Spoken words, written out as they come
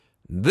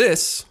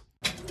This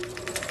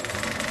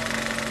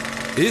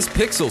is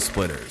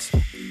Pixelsplitters,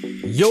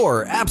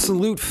 your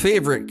absolute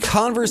favorite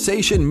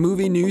conversation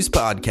movie news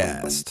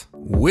podcast,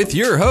 with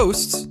your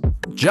hosts,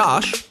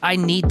 Josh. I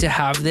need to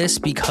have this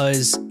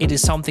because it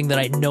is something that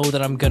I know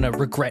that I'm going to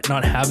regret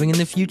not having in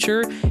the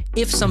future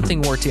if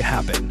something were to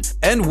happen.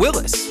 And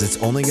Willis. It's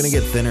only going to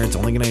get thinner. It's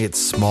only going to get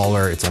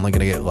smaller. It's only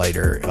going to get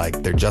lighter.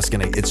 It's just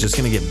going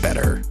to get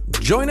better.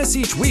 Join us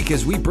each week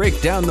as we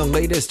break down the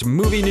latest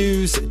movie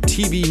news,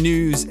 TV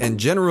news, and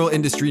general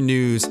industry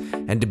news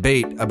and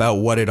debate about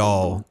what it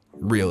all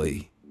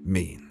really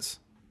means.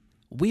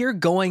 We are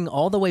going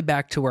all the way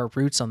back to our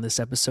roots on this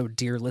episode,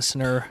 dear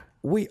listener.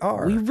 We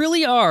are. We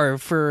really are,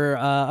 for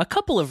a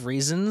couple of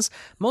reasons,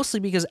 mostly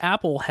because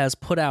Apple has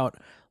put out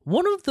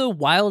one of the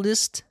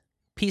wildest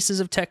pieces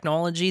of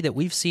technology that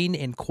we've seen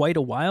in quite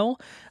a while.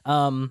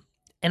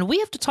 And we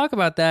have to talk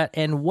about that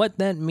and what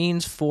that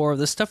means for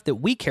the stuff that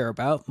we care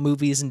about,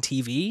 movies and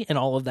TV and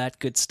all of that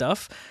good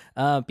stuff,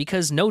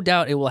 because no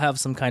doubt it will have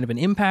some kind of an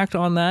impact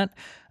on that.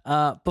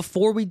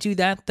 Before we do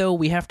that, though,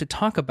 we have to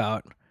talk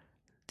about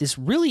this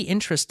really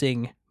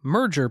interesting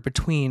merger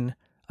between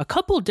a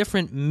couple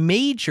different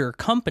major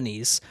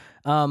companies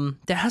that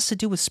has to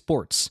do with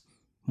sports.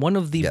 One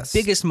of the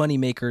biggest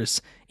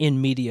moneymakers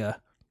in media,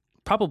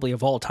 probably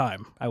of all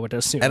time, I would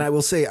assume. And I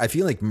will say, I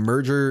feel like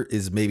merger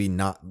is maybe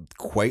not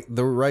quite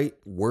the right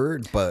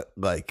word, but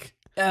but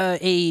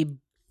I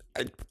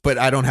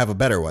don't have a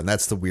better one.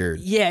 That's the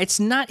weird. Yeah, it's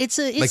not. It's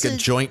a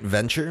joint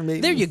venture,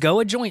 maybe. There you go,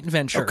 a joint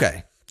venture.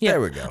 Okay. Yeah,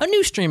 there we go. A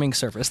new streaming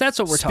service. That's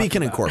what we're talking about.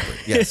 Speaking in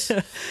corporate, yes.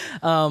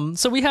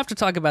 So we have to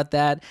talk about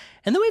that.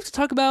 And then we have to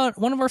talk about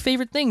one of our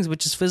favorite things,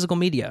 which is physical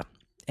media.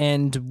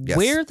 And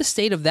where the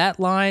state of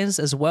that lies,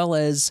 as well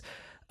as,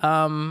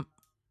 the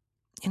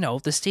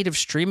state of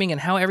streaming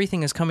and how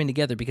everything is coming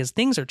together. Because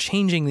things are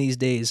changing these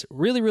days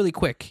really, really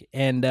quick.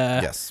 And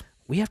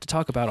we have to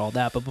talk about all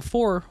that. But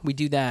before we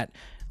do that,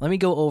 let me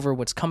go over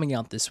what's coming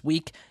out this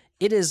week.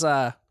 It is,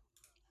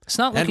 it's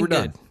not looking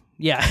good.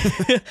 Yeah,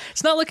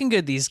 it's not looking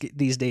good these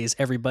days,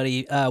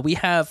 everybody. We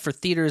have for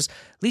theaters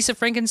Lisa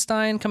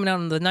Frankenstein coming out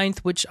on the 9th,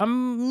 which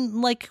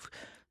I'm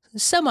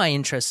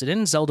semi-interested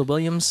in. Zelda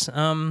Williams.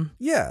 Looks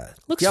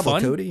Diablo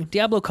fun. Cody.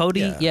 Diablo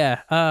Cody,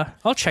 yeah.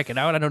 I'll check it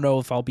out. I don't know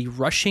if I'll be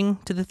rushing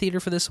to the theater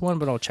for this one,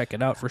 but I'll check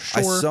it out for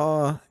sure. I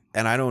saw,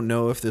 and I don't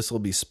know if this will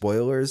be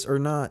spoilers or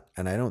not,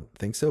 and I don't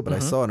think so, but I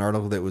saw an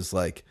article that was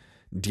like,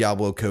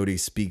 Diablo Cody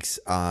speaks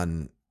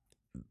on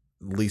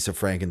Lisa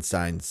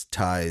Frankenstein's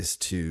ties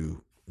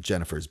to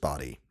Jennifer's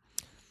Body.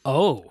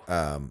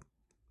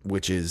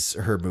 Which is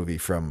her movie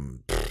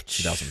from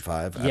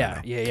 2005.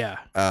 Yeah.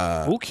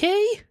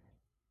 Okay.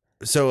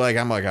 So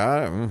I'm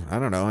I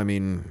don't know. I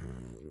mean,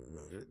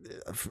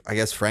 I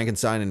guess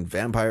Frankenstein and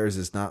vampires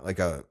is not like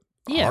a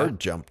hard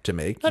jump to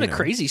make. Not a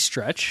crazy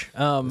stretch.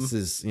 This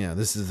is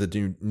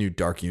the new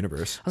dark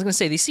universe. I was going to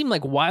say, these seem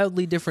like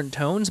wildly different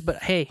tones,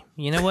 but hey,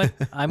 you know what?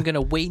 I'm going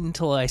to wait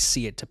until I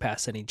see it to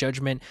pass any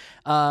judgment.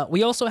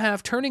 We also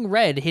have Turning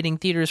Red hitting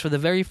theaters for the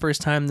very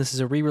first time. This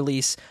is a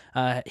re-release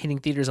hitting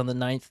theaters on the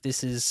 9th.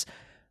 This is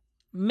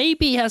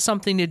maybe has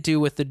something to do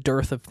with the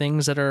dearth of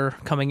things that are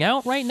coming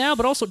out right now,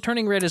 but also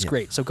Turning Red is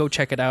great, so go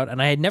check it out.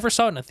 And I had never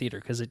saw it in a theater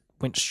because it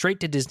went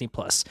straight to Disney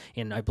Plus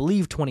in, I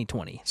believe,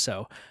 2020.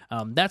 So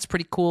that's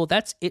pretty cool.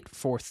 That's it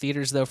for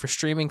theaters, though. For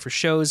streaming, for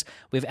shows,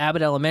 we have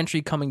Abbott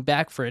Elementary coming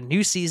back for a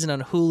new season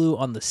on Hulu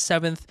on the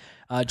 7th.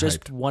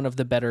 Just one of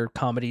the better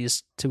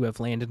comedies to have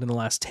landed in the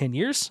last 10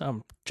 years.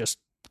 Just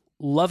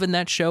loving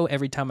that show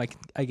every time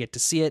I get to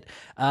see it.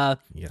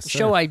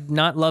 Show I'm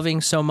not loving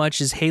so much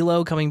is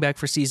Halo coming back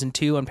for season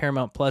 2 on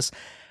Paramount Plus.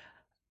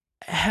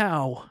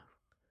 How?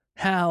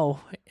 I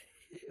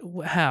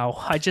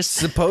just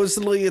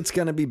supposedly it's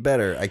gonna be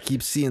better. I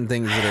keep seeing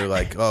things that are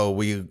like, oh,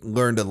 we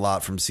learned a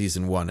lot from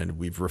season 1 and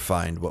we've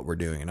refined what we're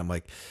doing, and I'm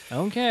like,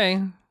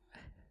 okay.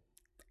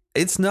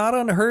 It's not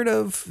unheard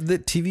of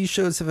that TV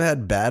shows have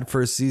had bad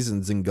first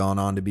seasons and gone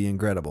on to be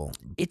incredible.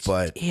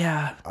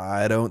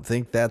 I don't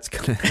think that's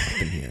going to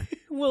happen here.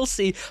 We'll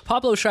see.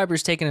 Pablo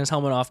Schreiber's taking his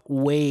helmet off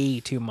way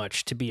too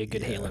much to be a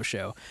good Halo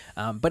show.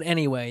 But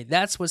anyway,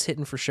 that's what's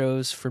hitting for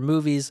shows. For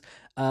movies,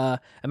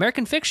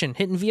 American Fiction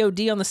hitting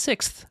VOD on the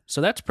 6th.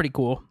 So that's pretty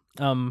cool.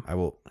 I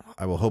will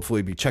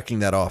hopefully be checking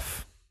that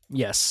off.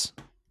 Yes.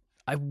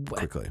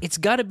 Quickly. It's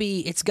got to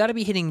be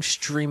hitting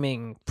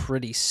streaming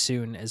pretty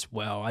soon as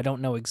well. I don't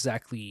know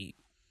exactly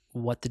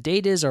what the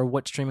date is or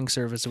what streaming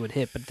service it would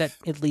hit, but that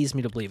it leads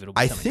me to believe it'll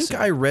be coming soon.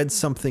 I read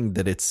something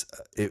that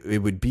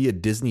it would be a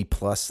Disney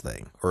Plus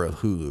thing or a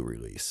Hulu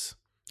release,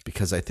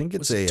 because I think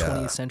it's a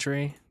 20th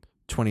century.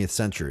 20th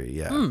century,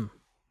 yeah.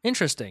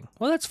 Interesting.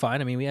 Well, that's fine.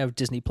 I mean, we have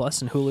Disney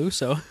Plus and Hulu,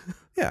 so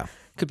yeah,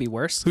 could be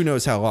worse. Who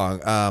knows how long?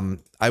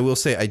 I will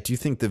say I do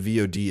think the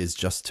VOD is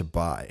just to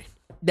buy.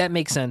 That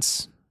makes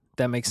sense.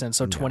 That makes sense.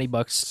 So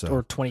 $20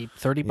 or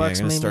 $30 I'm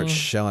gonna maybe. start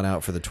shelling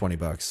out for the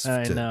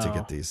 $20 to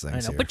get these things. I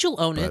know, here. but you'll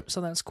own it, so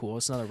that's cool.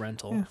 It's not a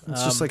rental. Yeah,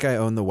 it's just like I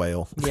own The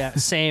Whale. Yeah,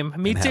 same.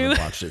 Me and too. Haven't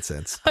watched it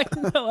since. I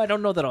know. I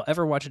don't know that I'll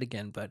ever watch it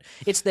again, but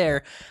it's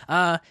there.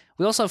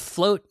 We also have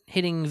Float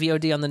hitting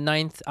VOD on the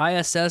 9th.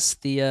 ISS,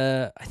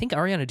 I think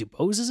Ariana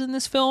DeBose is in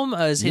this film,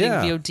 is hitting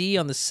VOD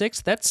on the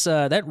 6th.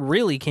 That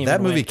really came.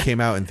 That movie came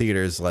out in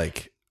theaters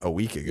like a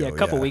week ago. Yeah, a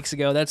couple weeks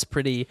ago. That's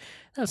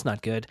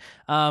not good.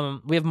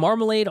 We have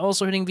Marmalade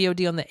also hitting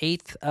VOD on the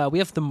 8th. We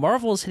have The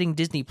Marvels hitting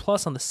Disney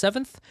Plus on the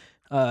 7th.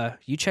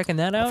 You checking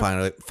that out?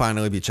 I'll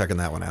finally be checking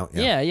that one out.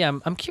 Yeah.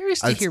 I'm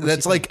curious to hear what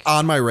that's you think. like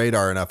on my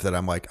radar enough that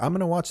I'm like, I'm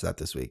going to watch that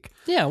this week.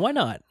 Yeah, why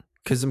not?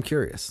 Because I'm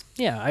curious.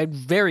 Yeah, I'm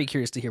very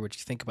curious to hear what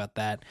you think about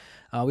that.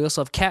 We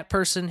also have Cat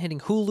Person hitting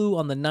Hulu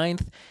on the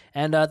 9th,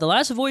 and The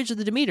Last Voyage of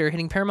the Demeter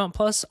hitting Paramount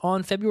Plus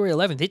on February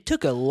 11th. It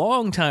took a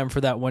long time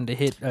for that one to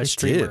hit a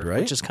streamer, right?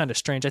 Which is kind of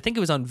strange. I think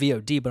it was on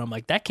VOD, but I'm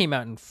like, that came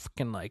out in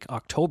fucking like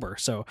October,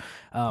 so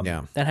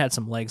that had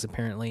some legs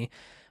apparently.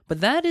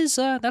 But that's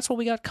what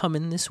we got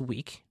coming this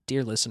week,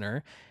 dear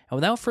listener. And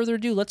without further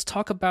ado, let's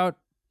talk about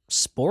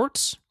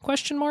sports? ?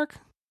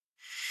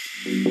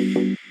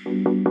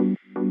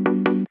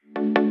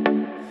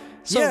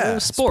 So,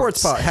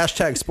 sports.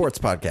 Hashtag sports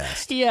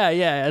podcast.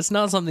 Yeah. It's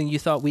not something you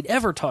thought we'd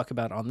ever talk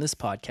about on this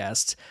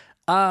podcast.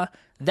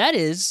 That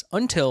is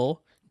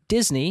until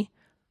Disney,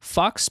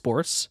 Fox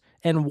Sports,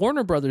 and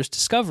Warner Brothers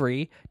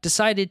Discovery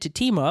decided to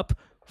team up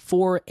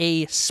for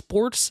a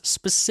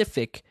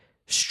sports-specific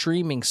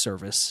streaming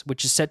service,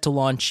 which is set to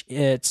launch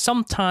at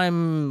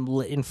sometime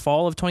in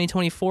fall of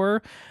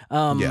 2024.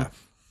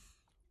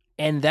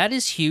 And that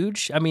is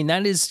huge. I mean,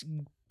 that is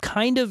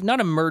kind of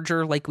not a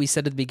merger like we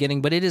said at the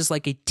beginning, but it is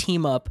like a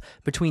team up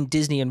between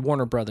Disney and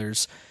Warner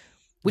Brothers,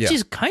 which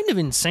is kind of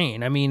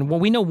insane. I mean,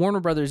 we know Warner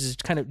Brothers is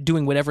kind of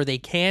doing whatever they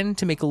can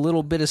to make a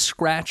little bit of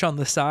scratch on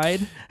the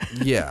side.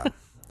 Yeah.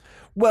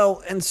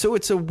 Well, and so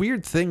it's a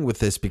weird thing with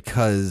this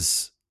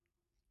because,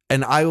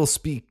 and I will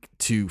speak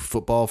to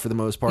football for the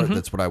most part. Mm-hmm.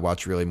 That's what I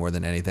watch really more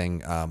than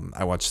anything.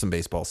 I watch some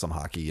baseball, some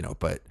hockey,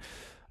 but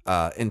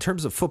in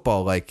terms of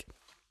football, like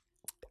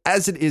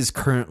as it is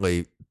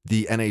currently,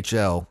 the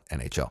NHL,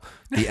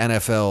 the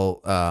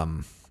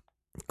NFL,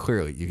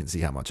 clearly you can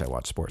see how much I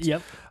watch sports.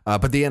 Yep.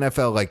 But the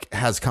NFL like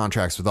has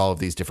contracts with all of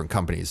these different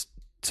companies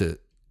to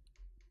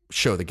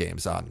show the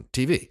games on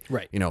TV.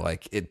 Right.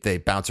 They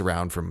bounce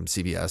around from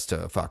CBS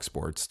to Fox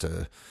Sports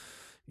to,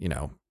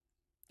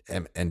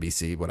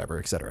 NBC, whatever,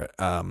 et cetera.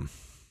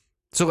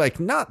 So like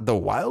not the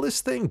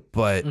wildest thing,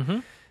 but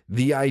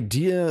the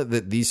idea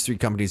that these three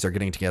companies are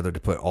getting together to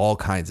put all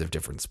kinds of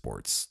different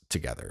sports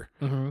together.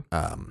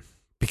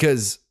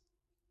 Because,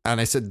 and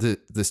I said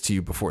this to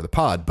you before the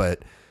pod,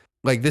 but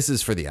like this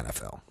is for the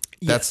NFL.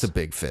 That's the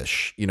big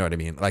fish. You know what I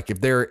mean? Like if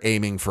they're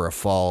aiming for a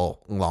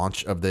fall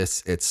launch of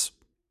this, it's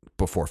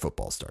before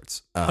football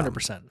starts.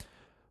 100%.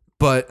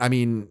 But I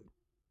mean,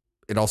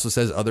 it also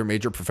says other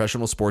major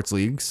professional sports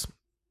leagues,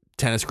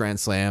 tennis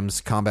grand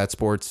slams, combat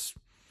sports,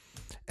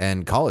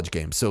 and college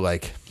games. So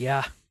like,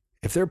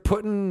 if they're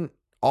putting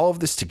all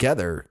of this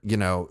together,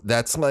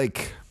 that's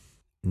like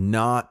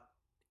not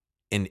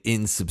an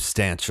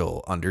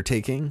insubstantial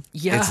undertaking.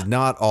 Yeah. It's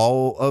not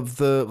all of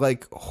the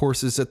like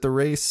horses at the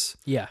race.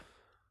 Yeah.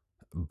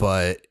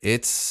 But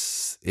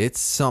it's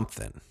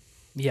something.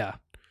 Yeah.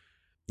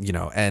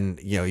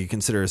 You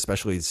consider,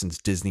 especially since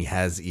Disney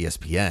has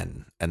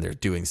ESPN and they're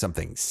doing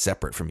something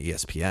separate from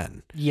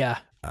ESPN. Yeah.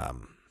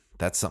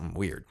 That's something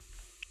weird.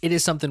 It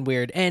is something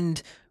weird.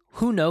 And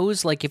who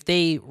knows, like if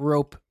they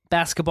rope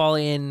basketball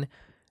in,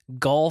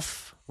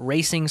 golf,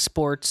 racing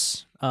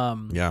sports,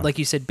 like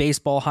you said,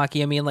 baseball,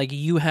 hockey. I mean, like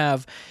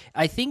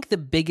I think the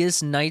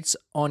biggest nights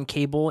on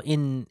cable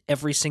in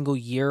every single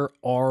year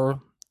are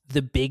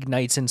the big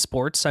nights in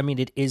sports. I mean,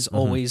 it is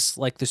always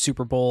like the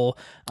Super Bowl.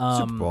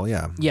 Super Bowl,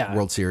 yeah.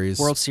 World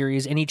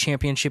Series, any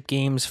championship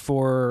games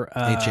for...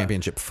 a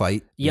championship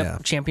fight. Yep, yeah.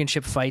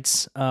 Championship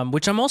fights,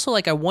 which I'm also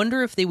like, I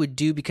wonder if they would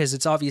do, because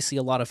it's obviously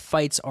a lot of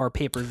fights are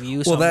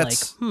pay-per-view. So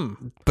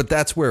But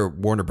that's where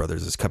Warner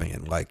Brothers is coming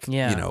in. Like,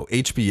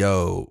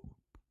 HBO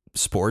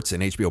Sports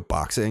and HBO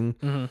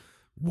Boxing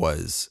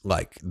was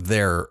like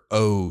their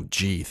OG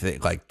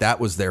thing. Like that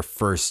was their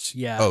first,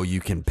 you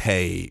can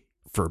pay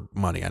for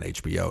money on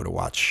HBO to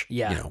watch,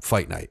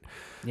 fight night.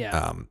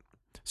 Yeah.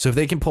 So if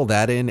they can pull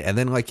that in, and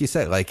then like you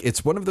said, like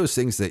it's one of those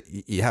things that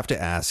you have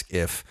to ask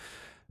if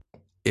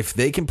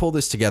they can pull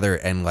this together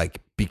and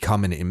like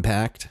become an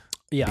impact,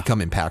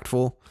 become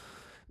impactful,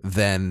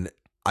 then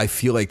I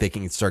feel like they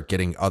can start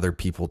getting other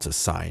people to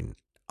sign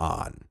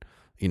on.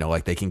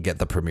 Like they can get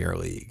the Premier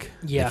League.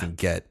 Yeah. They can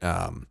get,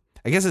 I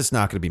guess it's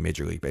not going to be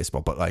Major League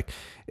Baseball, but like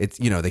it's,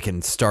 they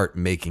can start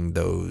making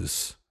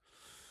those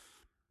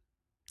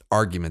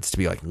arguments to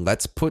be like,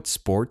 let's put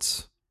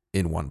sports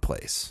in one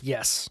place.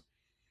 Yes.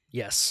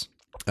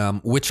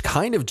 Which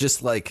kind of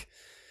just like,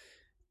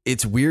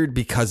 it's weird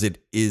because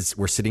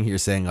we're sitting here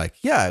saying like,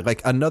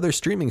 like another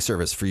streaming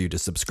service for you to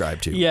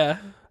subscribe to. Yeah.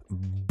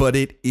 But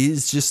it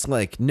is just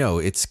like, no,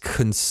 it's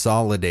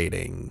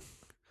consolidating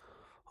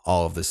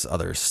all of this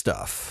other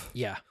stuff.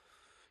 Yeah.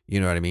 You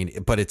know what I mean?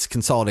 But it's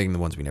consolidating the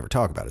ones we never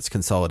talk about. It's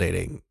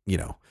consolidating,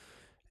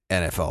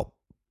 NFL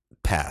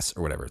Pass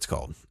or whatever it's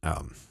called.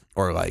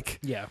 Or like,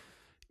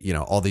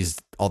 all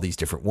these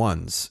different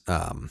ones.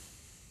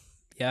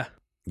 Yeah.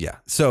 Yeah.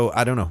 So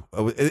I don't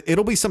know.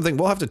 It'll be something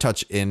we'll have to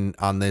touch in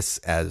on this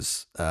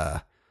as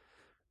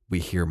we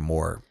hear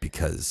more,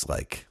 because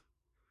like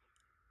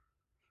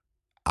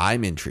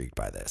I'm intrigued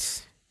by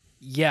this.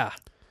 Yeah.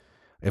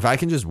 If I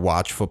can just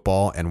watch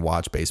football and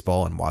watch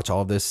baseball and watch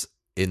all of this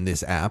in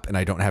this app, and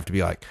I don't have to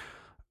be like,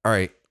 all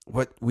right,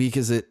 what week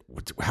is it?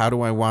 How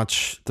do I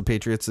watch the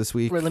Patriots this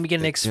week? Right, let me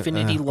get an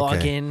Xfinity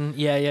login.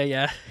 Okay.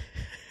 Yeah.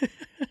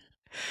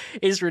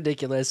 It's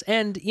ridiculous.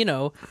 And,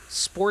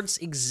 sports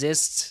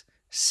exists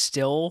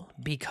still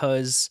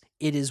because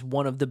it is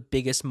one of the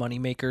biggest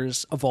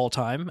moneymakers of all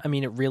time. I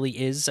mean, it really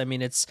is. I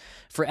mean, it's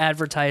for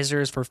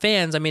advertisers, for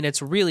fans. I mean,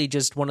 it's really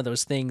just one of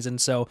those things.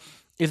 And so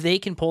if they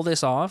can pull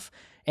this off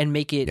and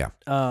make it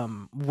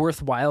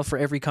worthwhile for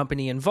every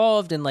company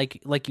involved, and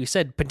like you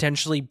said,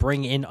 potentially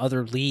bring in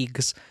other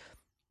leagues,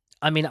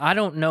 I mean, I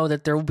don't know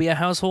that there will be a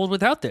household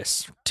without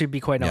this, to be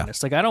quite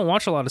honest. Like, I don't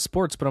watch a lot of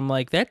sports, but I'm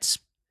like, that's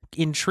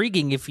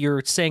intriguing if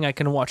you're saying I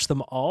can watch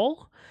them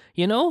all,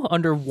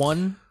 under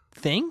one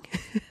thing.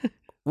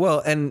 Well,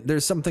 and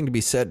there's something to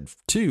be said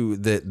too,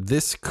 that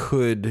this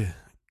could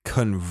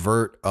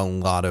convert a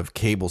lot of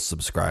cable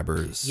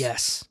subscribers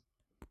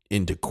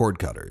into cord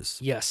cutters.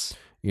 Yes.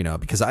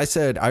 Because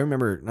I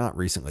remember not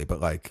recently,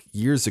 but like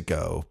years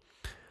ago,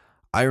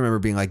 I remember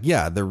being like,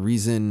 yeah, the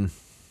reason,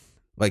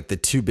 like the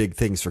two big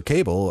things for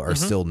cable are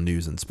still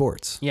news and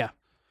sports. Yeah.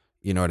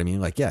 You know what I mean?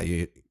 Like,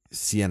 yeah,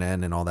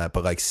 CNN and all that,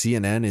 but like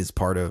CNN is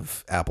part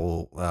of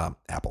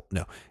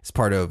it's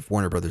part of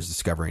Warner Brothers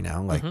Discovery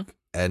now. Like,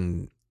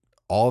 and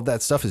all of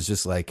that stuff is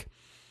just like,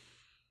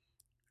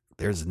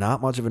 there's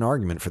not much of an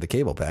argument for the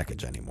cable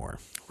package anymore.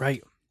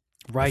 Right.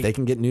 If they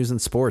can get news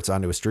and sports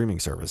onto a streaming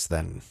service,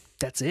 then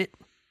that's it.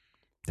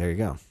 There you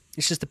go.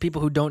 It's just the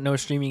people who don't know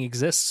streaming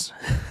exists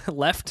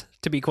left,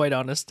 to be quite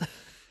honest.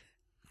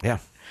 Yeah.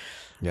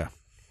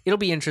 It'll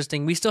be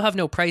interesting. We still have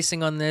no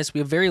pricing on this.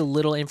 We have very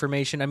little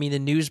information. I mean, the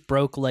news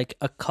broke like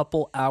a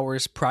couple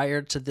hours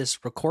prior to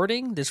this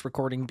recording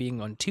being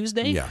on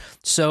Tuesday. Yeah.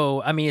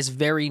 So, I mean, it's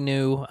very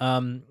new.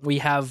 We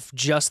have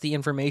just the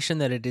information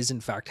that it is in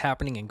fact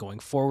happening and going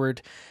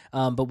forward.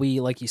 But we,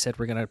 like you said,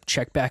 we're going to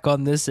check back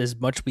on this as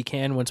much we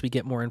can once we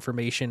get more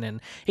information and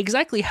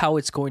exactly how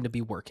it's going to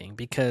be working,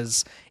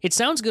 because it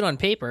sounds good on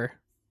paper,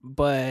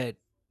 but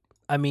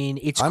I mean,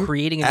 it's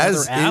creating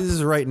another app. As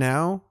is right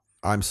now,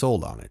 I'm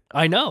sold on it.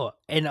 I know.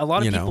 And a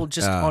lot of people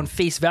just on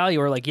face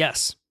value are like,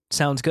 yes,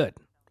 sounds good.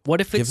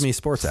 What if it's give me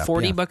sports app,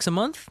 $40 a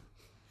month?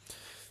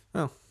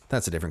 Well,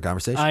 that's a different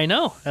conversation. I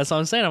know. That's what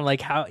I'm saying. I'm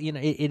like, how,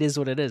 it is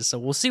what it is. So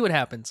we'll see what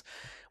happens.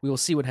 We will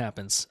see what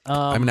happens.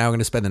 I'm now going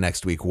to spend the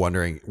next week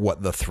wondering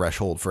what the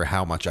threshold for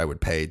how much I would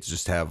pay to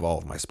just have all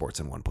of my sports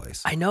in one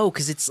place. I know,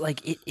 because it's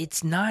like,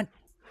 it's not,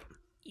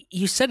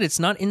 you said it's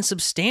not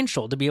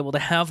insubstantial to be able to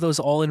have those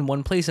all in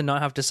one place and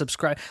not have to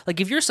subscribe. Like,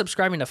 if you're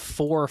subscribing to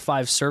 4 or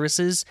 5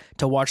 services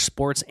to watch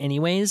sports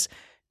anyways,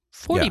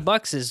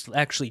 $40 is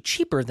actually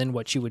cheaper than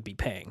what you would be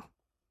paying.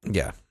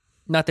 Yeah.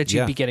 Not that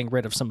you'd be getting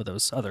rid of some of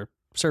those other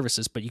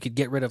services, but you could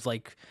get rid of,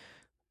 like,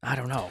 I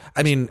don't know.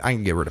 I mean, I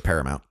can get rid of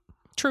Paramount.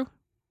 True.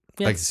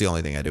 Yeah. Like, it's the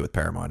only thing I do with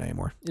Paramount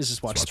anymore. Is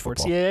just watch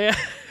sports. Football. Yeah.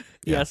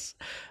 Yes.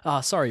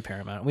 Sorry,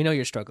 Paramount. We know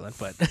you're struggling,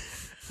 but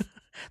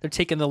they're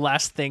taking the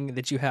last thing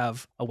that you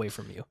have away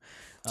from you.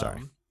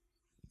 Sorry.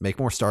 Make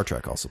more Star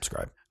Trek. I'll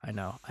subscribe. I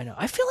know.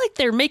 I feel like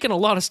they're making a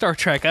lot of Star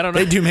Trek. I don't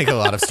know. They do make a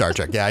lot of Star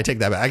Trek. Yeah, I take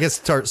that back. I guess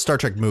Star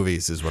Trek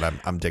movies is what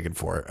I'm digging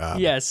for.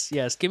 Yes.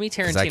 Give me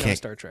Tarantino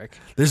Star Trek.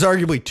 There's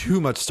arguably too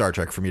much Star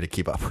Trek for me to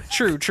keep up with.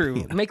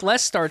 True. Make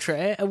less Star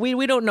Trek.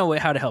 We don't know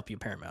how to help you,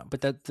 Paramount,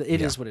 but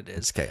it is what it is.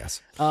 It's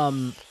chaos.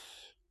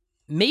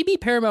 Maybe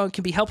Paramount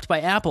can be helped by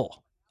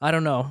Apple. I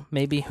don't know.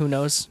 Maybe, who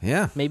knows?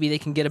 Yeah. Maybe they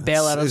can get a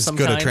bailout of some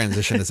kind. As good kind. a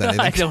transition as anything.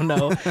 I don't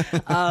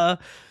know.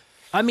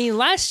 I mean,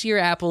 last year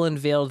Apple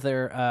unveiled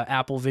their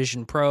Apple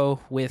Vision Pro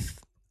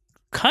with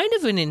kind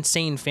of an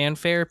insane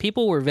fanfare.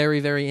 People were very,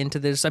 very into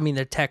this. I mean,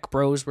 the tech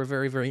bros were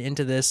very, very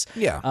into this.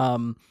 Yeah.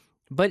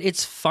 But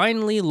it's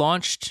finally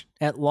launched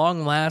at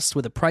long last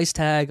with a price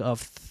tag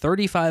of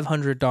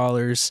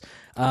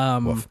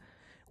 $3,500,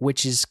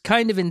 which is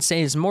kind of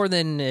insane. It's more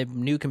than a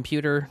new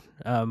computer,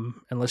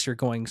 unless you're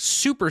going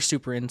super,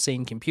 super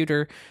insane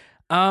computer.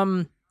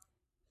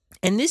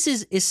 And this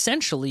is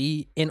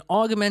essentially an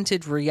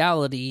augmented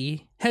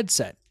reality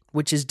headset,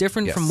 which is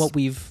different from what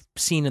we've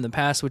seen in the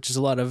past, which is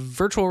a lot of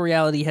virtual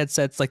reality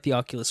headsets like the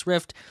Oculus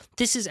Rift.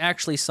 This is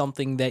actually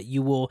something that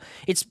you will...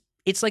 It's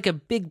like a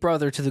big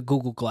brother to the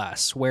Google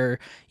Glass, where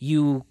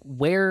you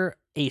wear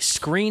a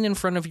screen in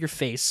front of your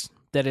face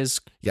that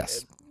is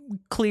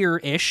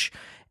clear-ish,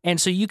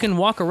 and so you can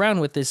walk around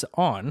with this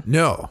on.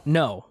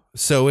 No.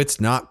 So it's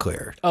not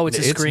clear. Oh, it's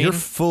a screen? You're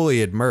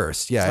fully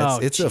immersed. Yeah,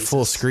 it's a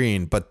full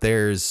screen, but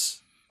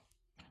there's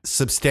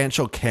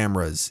substantial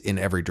cameras in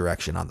every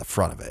direction on the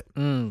front of it.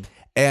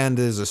 And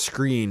there's a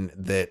screen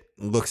that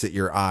looks at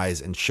your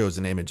eyes and shows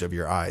an image of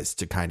your eyes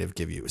to kind of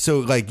give you. So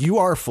like you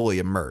are fully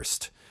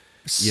immersed,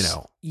 you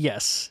know.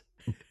 Yes.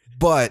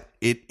 But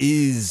it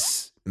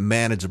is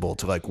manageable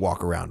to like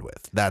walk around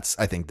with. That's,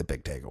 I think, the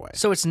big takeaway.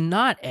 So it's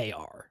not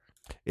AR.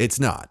 It's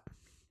not.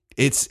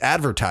 It's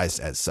advertised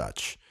as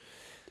such.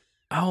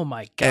 Oh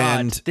my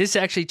God. This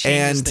actually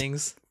changes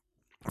things.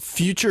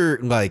 Future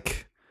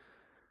like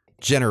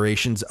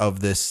generations of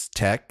this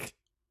tech,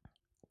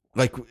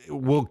 like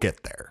we'll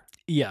get there.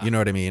 Yeah. You know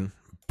what I mean?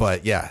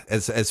 But yeah,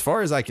 as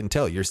far as I can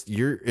tell,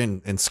 you're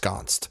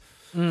ensconced.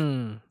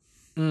 So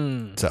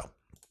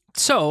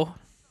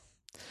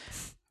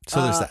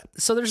there's that.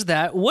 So there's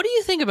that. What do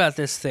you think about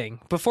this thing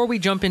before we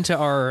jump into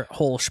our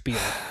whole spiel?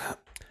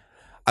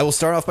 I will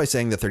start off by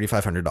saying that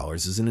 $3,500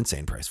 is an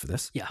insane price for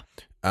this. Yeah.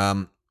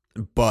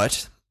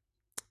 But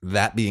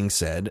that being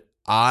said,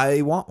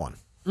 I want one.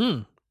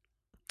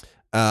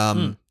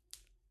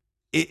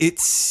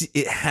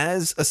 It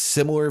has a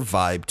similar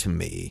vibe to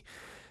me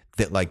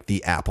that like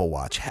the Apple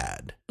Watch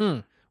had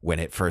when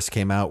it first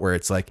came out, where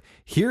it's like,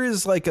 here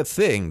is like a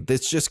thing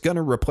that's just going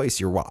to replace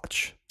your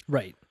watch.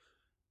 Right.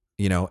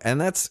 You know, and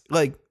that's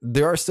like,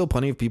 there are still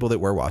plenty of people that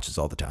wear watches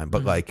all the time,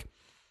 but like,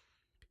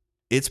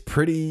 it's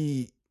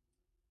pretty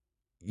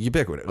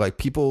ubiquitous. Like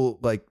people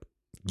like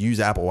use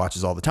Apple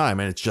Watches all the time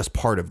and it's just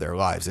part of their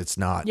lives. It's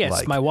not like,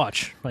 it's my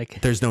watch.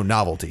 Like there's no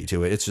novelty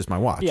to it. It's just my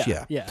watch.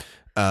 Yeah.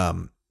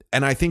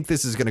 And I think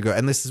this is going to go,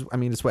 and this is, I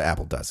mean, it's what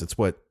Apple does. It's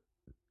what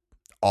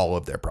all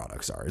of their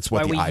products are. It's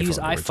what why the we iPhone use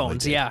iPhones.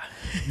 did. Yeah.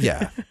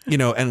 Yeah. You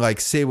know, and like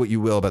say what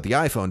you will about the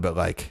iPhone, but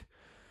like,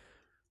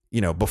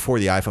 you know, before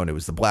the iPhone, it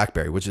was the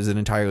BlackBerry, which is an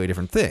entirely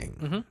different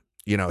thing.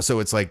 You know, so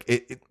it's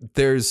like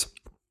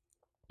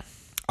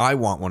I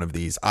want one of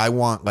these. I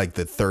want like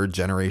the 3rd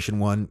generation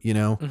one, you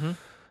know?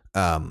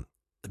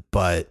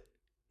 But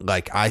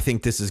like, I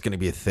think this is going to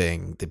be a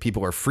thing that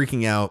people are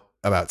freaking out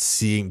about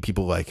seeing.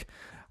 People like,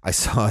 I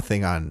saw a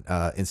thing on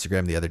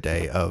Instagram the other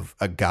day of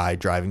a guy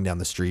driving down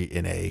the street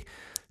in a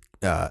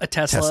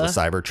Tesla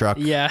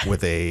Cybertruck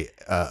with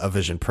a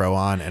Vision Pro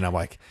on. And I'm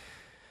like,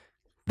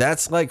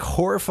 that's like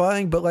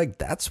horrifying, but like,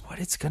 that's what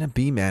it's going to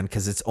be, man.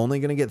 Cause it's only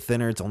going to get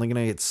thinner. It's only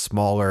going to get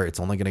smaller. It's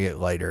only going to get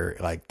lighter.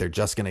 Like it's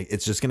just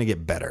going to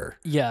get better.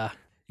 Yeah.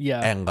 Yeah.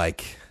 And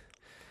like,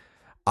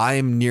 I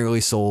am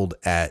nearly sold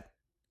at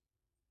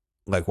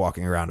like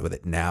walking around with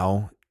it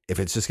now. If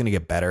it's just going to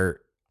get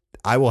better,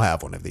 I will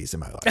have one of these in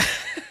my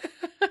life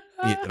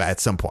at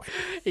some point.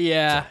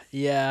 Yeah.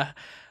 Yeah.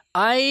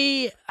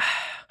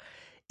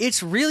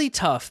 It's really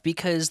tough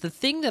because the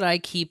thing that I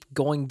keep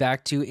going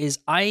back to is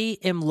I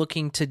am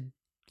looking to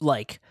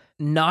like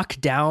knock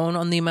down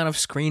on the amount of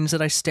screens that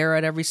I stare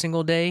at every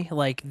single day.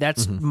 Like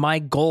that's my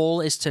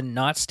goal, is to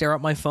not stare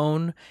at my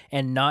phone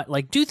and not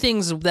like do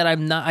things that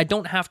I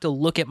don't have to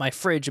look at my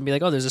fridge and be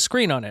like, oh, there's a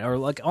screen on it, or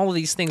like all of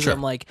these things. Sure.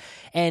 I'm like,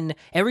 and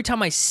every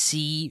time I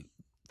see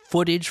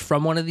footage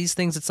from one of these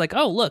things, it's like,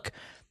 oh, look,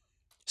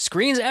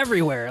 screens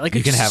everywhere. Like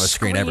you can have a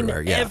screen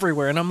everywhere. Yeah.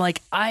 Everywhere. And I'm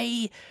like,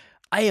 I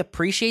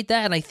appreciate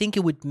that, and I think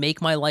it would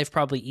make my life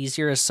probably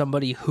easier as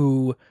somebody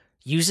who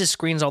uses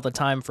screens all the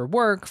time for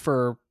work,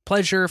 for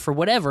pleasure, for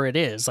whatever it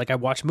is. Like I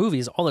watch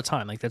movies all the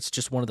time. Like that's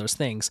just one of those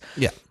things.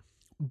 Yeah.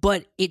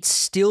 But it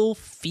still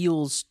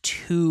feels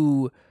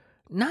too,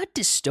 not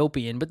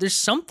dystopian, but there's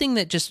something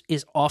that just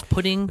is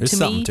off-putting to me. There's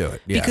something to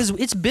it, yeah. Because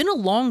it's been a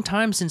long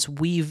time since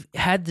we've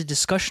had the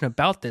discussion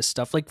about this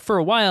stuff. Like for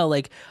a while,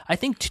 like I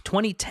think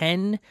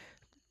 2010,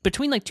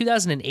 between like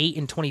 2008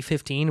 and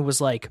 2015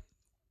 was like,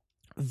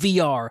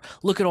 VR,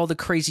 look at all the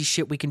crazy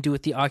shit we can do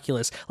with the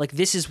Oculus. Like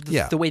this is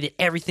the way that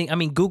everything, I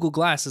mean, Google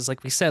Glasses,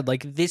 like we said,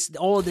 like this,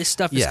 all of this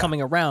stuff is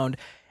coming around.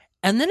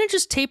 And then it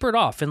just tapered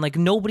off and like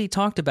nobody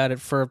talked about it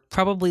for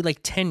probably like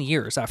 10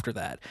 years after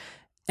that.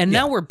 And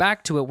now we're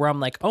back to it where I'm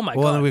like, oh my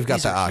God. Well, and we've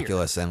got the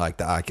Oculus and like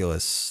the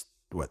Oculus,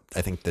 what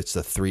I think that's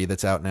the 3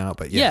 that's out now,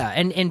 but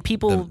and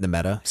people the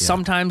Meta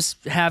sometimes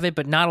have it,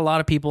 but not a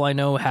lot of people I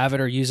know have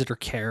it or use it or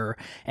care.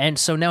 And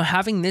so now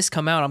having this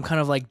come out, I'm kind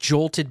of like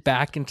jolted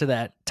back into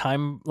that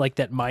time, like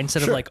that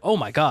mindset of like, oh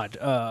my God,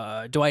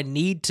 do I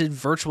need to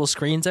virtual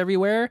screens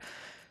everywhere?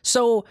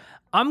 So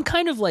I'm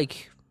kind of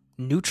like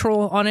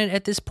neutral on it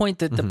at this point.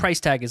 The price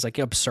tag is like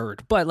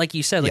absurd, but like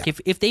you said, like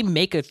if they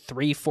make a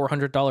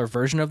 $300-$400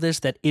 version of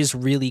this that is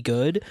really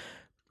good.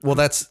 Well,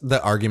 that's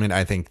the argument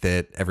I think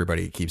that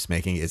everybody keeps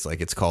making, is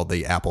like it's called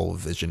the Apple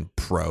Vision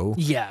Pro.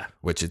 Yeah.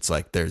 Which it's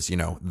like there's, you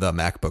know, the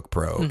MacBook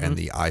Pro and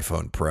the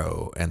iPhone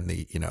Pro and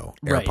the, you know,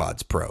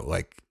 AirPods Pro.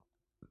 Like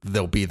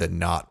there'll be the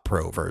not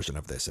pro version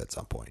of this at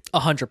some point.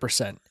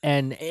 100%.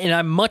 And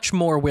I'm much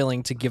more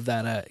willing to give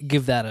that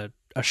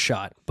a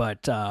shot.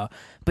 But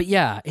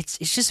yeah, it's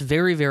just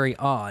very, very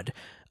odd.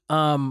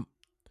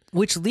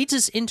 Which leads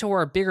us into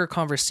our bigger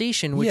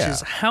conversation, which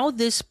is how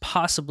this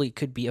possibly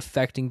could be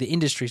affecting the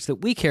industries that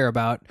we care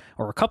about,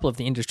 or a couple of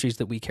the industries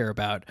that we care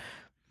about,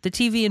 the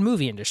TV and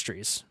movie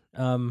industries,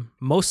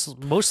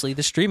 mostly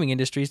the streaming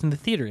industries and the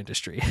theater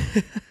industry.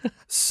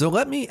 So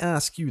let me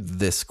ask you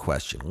this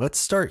question. Let's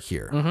start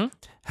here.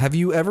 Have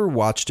you ever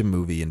watched a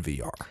movie in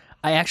VR?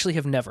 I actually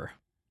have never.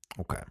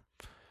 Okay.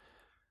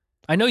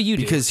 I know you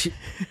do. Because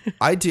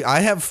I do.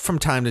 I have from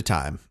time to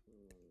time.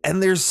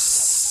 And there's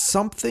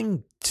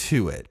something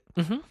to it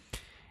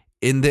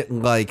in that,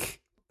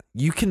 like,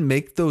 you can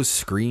make those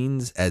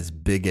screens as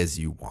big as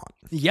you want.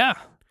 Yeah.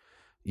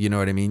 You know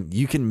what I mean?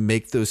 You can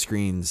make those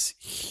screens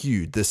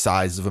huge, the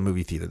size of a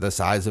movie theater, the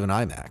size of an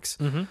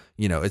IMAX.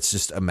 You know, it's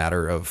just a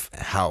matter of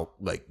how,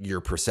 like,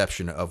 your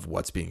perception of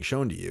what's being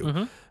shown to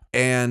you.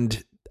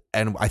 And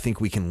I think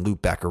we can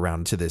loop back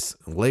around to this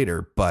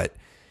later, but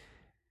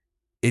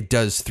it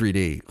does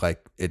 3D. Like,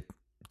 it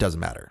doesn't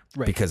matter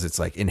because it's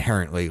like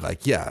inherently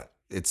like, yeah,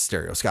 it's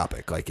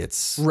stereoscopic. Like,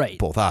 it's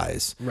both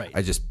eyes.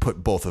 I just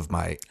put both of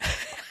my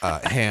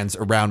hands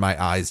around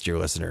my eyes, dear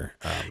listener.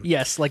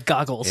 Yes, like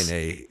goggles.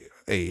 In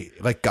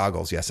like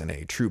goggles, yes, in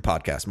a true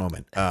podcast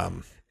moment.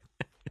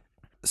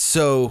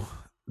 So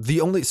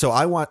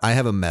I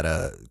have a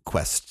Meta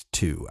Quest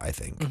 2, I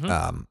think.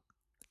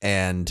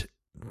 And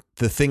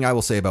the thing I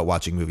will say about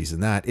watching movies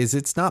in that is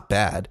it's not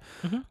bad.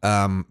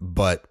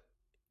 But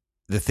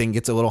the thing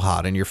gets a little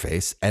hot in your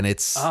face, and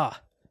it's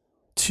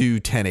two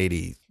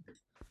 1080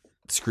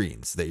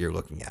 screens that you're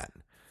looking at.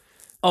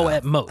 Oh,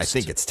 at most. I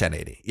think it's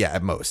 1080. Yeah,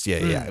 at most.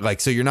 Yeah.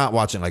 Like, so you're not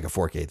watching like a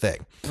 4K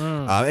thing.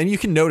 And you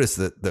can notice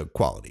the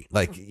quality.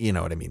 Like, you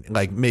know what I mean?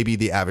 Like, maybe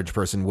the average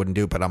person wouldn't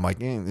do it, but I'm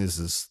like, I'm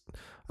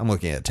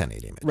looking at a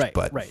 1080 image.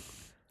 But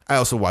I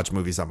also watch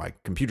movies on my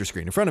computer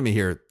screen in front of me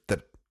here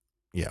that,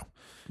 you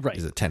know,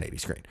 is a 1080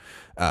 screen.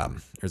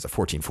 There's a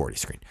 1440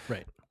 screen.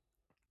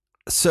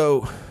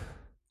 So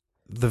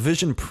the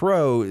Vision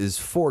Pro is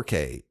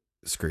 4K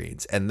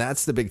screens. And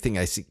that's the big thing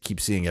I keep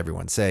seeing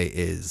everyone say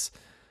is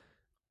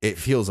it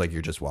feels like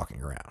you're just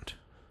walking around.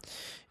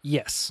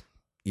 Yes.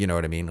 You know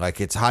what I mean? Like,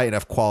 it's high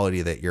enough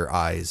quality that your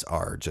eyes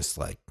are just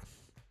like,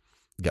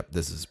 yep,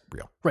 this is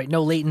real. Right.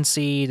 No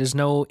latency. There's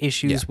no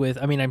issues with,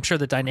 I mean, I'm sure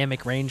the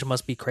dynamic range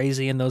must be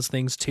crazy in those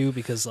things too,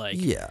 because like,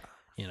 you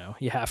know,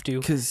 you have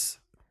to.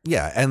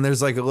 And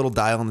there's like a little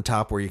dial on the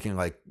top where you can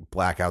like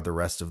black out the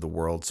rest of the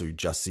world so you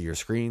just see your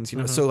screens, you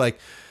know? So like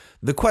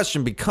the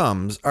question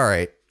becomes, all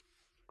right,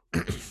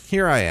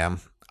 here I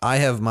am. I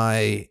have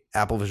my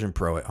Apple Vision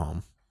Pro at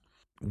home.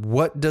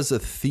 What does a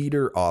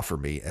theater offer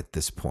me at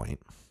this point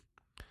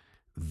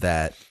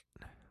that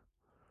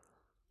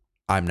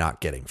I'm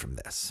not getting from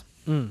this?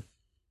 And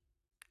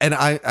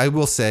I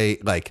will say,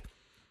 like,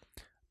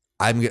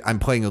 I'm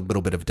playing a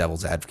little bit of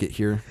devil's advocate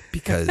here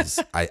because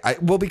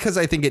because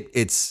I think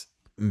it's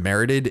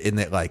merited in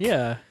that, like,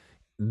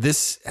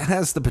 this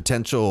has the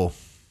potential,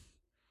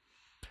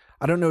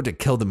 I don't know, to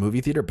kill the movie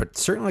theater, but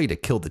certainly to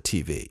kill the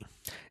TV,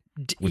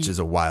 which is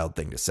a wild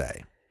thing to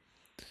say.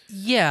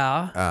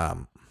 Yeah.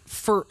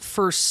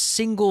 For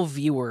single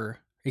viewer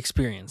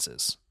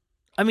experiences.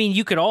 I mean,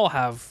 you could all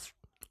have,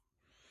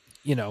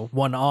 you know,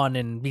 one on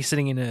and be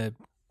sitting in a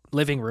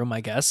living room,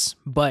 I guess.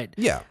 But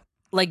yeah,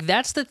 like,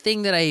 that's the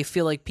thing that I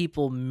feel like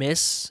people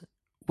miss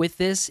with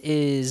this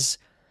is,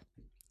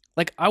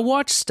 like, I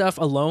watch stuff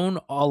alone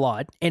a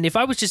lot. And if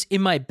I was just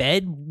in my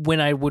bed when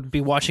I would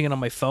be watching it on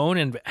my phone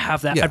and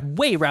have that, I'd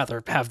way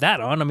rather have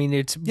that on. I mean,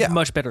 it's a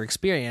much better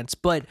experience.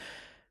 But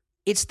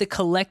it's the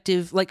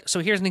collective, like,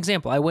 so here's an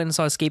example. I went and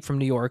saw Escape from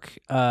New York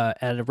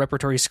at a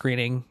repertory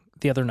screening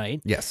the other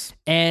night. Yes.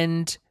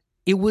 And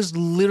it was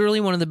literally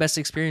one of the best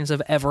experiences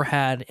I've ever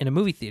had in a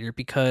movie theater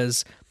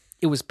because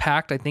it was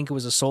packed. I think it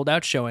was a sold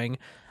out showing.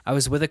 I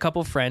was with a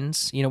couple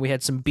friends. You know, we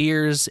had some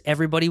beers.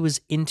 Everybody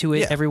was into it.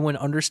 Yeah. Everyone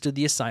understood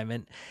the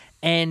assignment.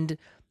 And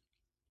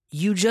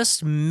you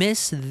just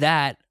miss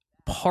that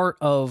part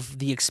of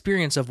the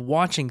experience of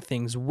watching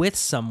things with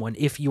someone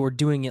if you're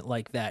doing it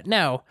like that.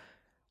 Now,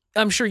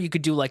 I'm sure you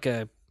could do like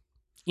a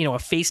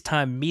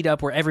FaceTime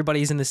meetup where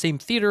everybody's in the same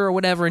theater or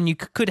whatever, and you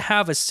could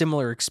have a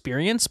similar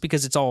experience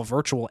because it's all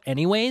virtual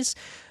anyways.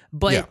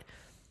 But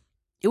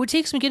it would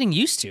take some getting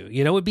used to.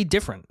 You know, it'd be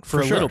different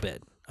for a little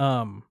bit.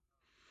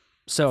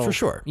 So for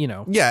sure, you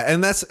know,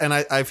 and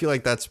I feel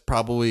like that's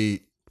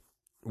probably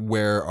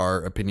where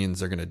our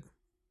opinions are going to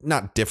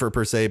not differ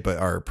per se, but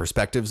our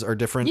perspectives are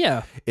different.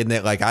 Yeah, in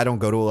that, like, I don't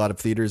go to a lot of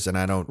theaters, and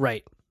I don't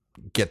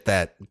get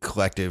that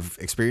collective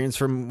experience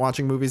from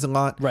watching movies a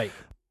lot. Right.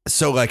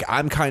 So, like,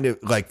 I'm kind of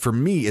like, for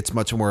me, it's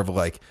much more of a,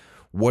 like,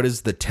 what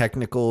is the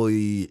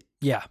technically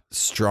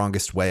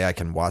strongest way I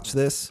can watch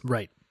this?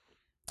 Right.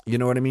 You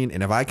know what I mean?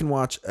 And if I can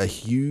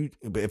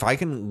if I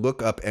can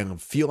look up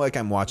and feel like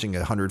I'm watching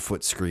a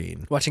 100-foot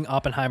screen, watching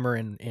Oppenheimer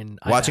in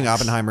IMAX. Watching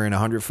Oppenheimer in a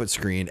 100-foot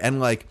screen, and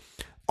like,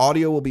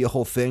 audio will be a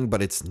whole thing,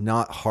 but it's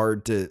not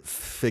hard to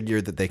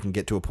figure that they can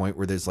get to a point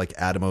where there's like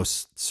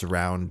Atmos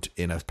surround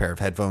in a pair of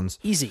headphones.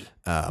 Easy.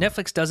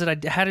 Netflix does it.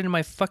 I had it in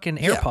my fucking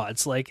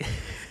AirPods. Like,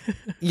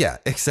 yeah,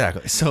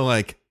 exactly. So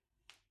like,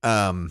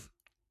 and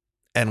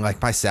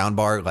like my sound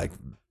bar like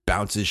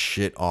bounces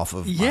shit off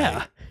of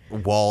my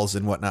walls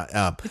and whatnot.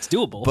 It's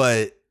doable.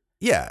 But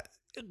yeah,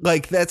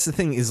 like, that's the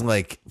thing is,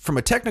 like, from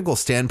a technical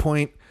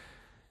standpoint,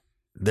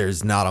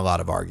 there's not a lot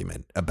of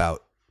argument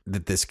about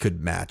that this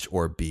could match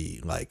or be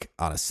like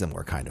on a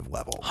similar kind of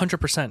level.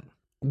 100%.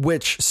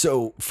 Which,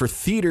 so for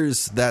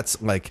theaters,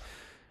 that's like,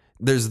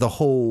 there's the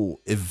whole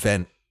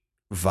event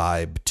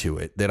vibe to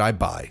it that I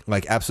buy.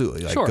 Like,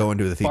 absolutely. Like, Sure. going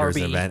to the theaters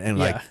Barbie, event and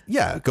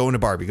yeah. going to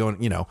Barbie,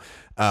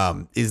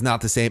 is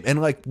not the same. And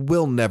like,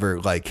 we'll never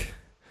like,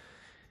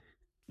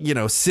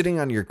 sitting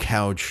on your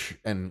couch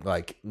and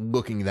like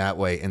looking that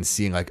way and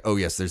seeing like, oh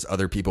yes, there's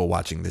other people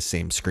watching the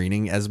same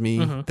screening as me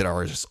that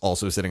are just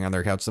also sitting on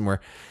their couch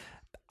somewhere.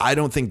 I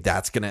don't think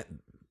that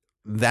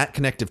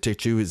connective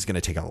tissue is going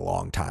to take a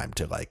long time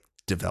to like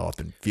develop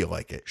and feel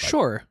like it.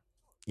 Sure.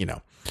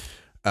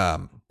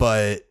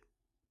 But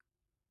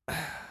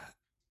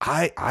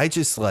I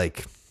just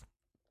like,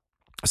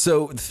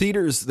 so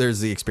theaters, there's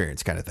the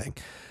experience kind of thing,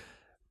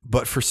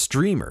 but for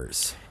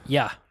streamers,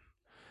 yeah,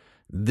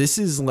 this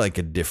is like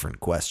a different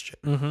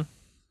question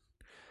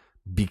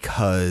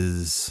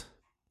because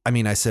I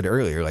mean, I said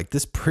earlier, like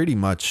this pretty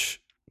much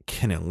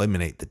can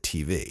eliminate the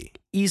TV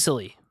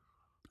easily.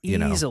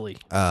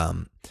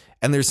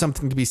 And there's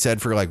something to be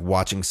said for like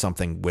watching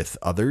something with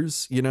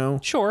others,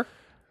 Sure.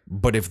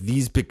 But if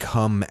these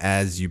become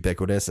as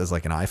ubiquitous as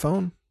like an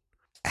iPhone,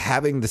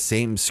 having the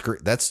same screen,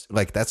 that's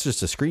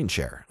just a screen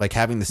share. Like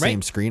having the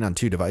same screen on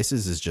two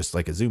devices is just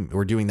like a Zoom.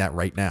 We're doing that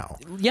right now.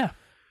 Yeah.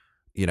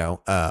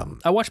 I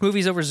watch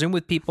movies over Zoom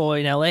with people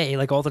in LA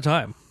like all the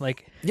time.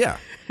 Like, yeah.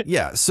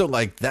 So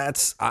like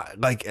that's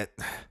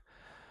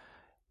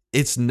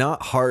it's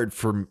not hard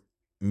for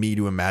me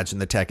to imagine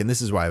the tech. And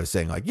this is why I was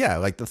saying like, yeah,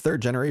 like the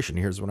third generation,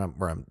 here's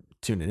where I'm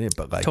tuning in,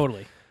 but like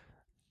totally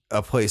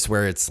a place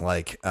where it's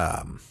like,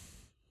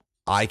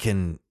 I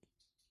can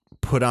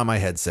put on my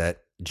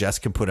headset, Jess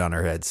can put on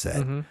her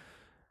headset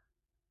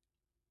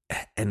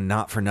and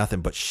not for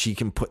nothing, but she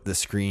can put the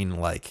screen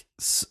like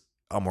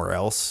somewhere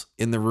else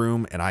in the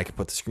room and I can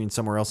put the screen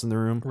somewhere else in the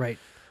room. Right.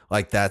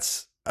 Like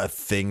that's a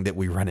thing that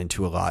we run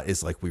into a lot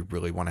is like, we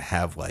really want to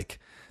have like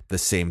the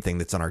same thing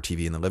that's on our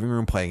TV in the living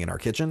room playing in our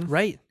kitchen.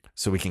 Right.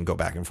 So we can go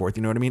back and forth.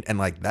 You know what I mean? And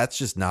like, that's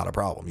just not a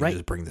problem. You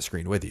just bring the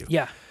screen with you.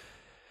 Yeah.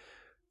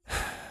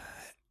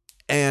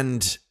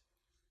 And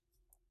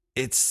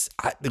it's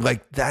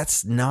like,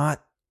 that's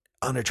not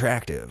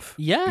unattractive.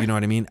 Yeah. You know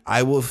what I mean?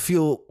 I will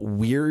feel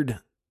weird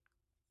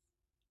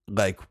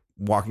like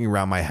walking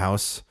around my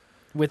house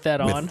with that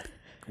on.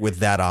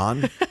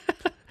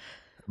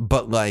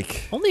 But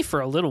like only for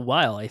a little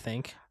while, I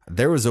think.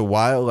 There was a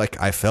while like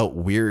I felt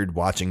weird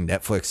watching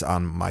Netflix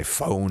on my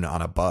phone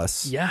on a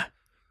bus. Yeah.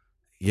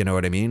 You know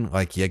what I mean?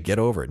 Like, yeah, get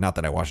over it. Not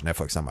that I watch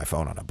Netflix on my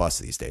phone on a bus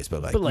these days,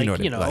 but like, you know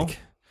what I mean? Like,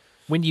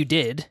 when you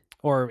did,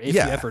 or if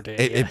you ever did,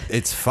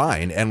 it's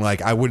fine. And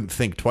like, I wouldn't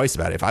think twice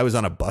about it. If I was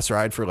on a bus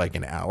ride for like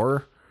an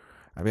hour,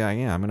 I'd be like,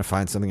 yeah, I'm going to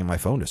find something in my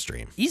phone to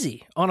stream.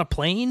 Easy. On a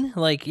plane?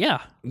 Like,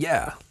 yeah.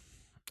 Yeah.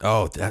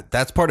 Oh,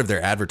 that's part of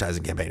their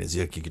advertising campaign is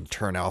you can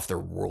turn off their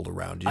world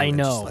around you. I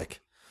know. Just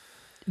like,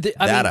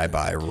 I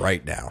buy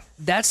right now.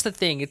 That's the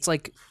thing. It's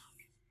like,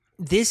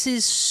 this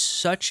is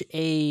such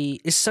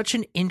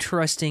an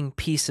interesting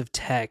piece of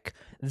tech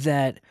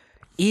that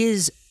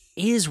is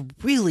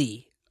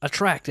really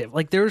attractive.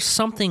 Like there's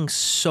something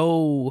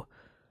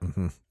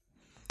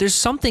there's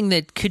something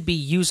that could be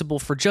usable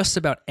for just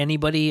about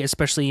anybody,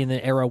 especially in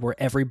the era where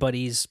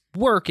everybody's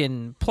work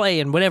and play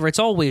and whatever, it's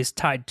always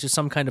tied to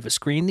some kind of a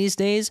screen these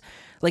days.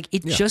 Like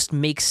it just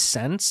makes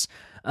sense.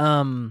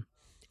 And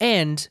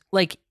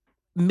like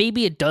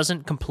maybe it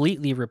doesn't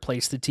completely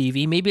replace the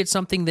TV. Maybe it's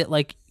something that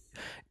like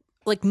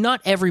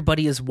not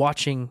everybody is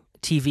watching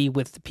TV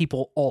with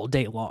people all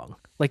day long.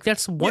 Like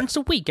that's once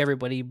a week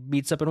everybody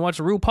meets up and watch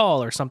RuPaul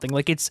or something.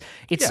 Like it's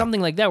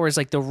something like that where it's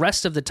like the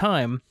rest of the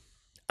time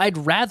I'd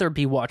rather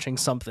be watching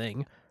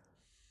something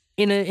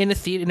in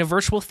a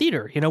virtual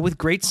theater, with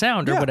great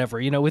sound or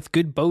whatever, with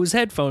good Bose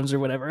headphones or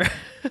whatever.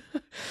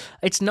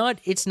 It's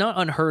not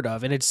unheard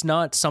of, and it's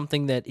not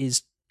something that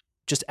is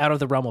just out of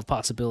the realm of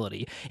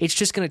possibility. It's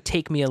just going to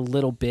take me a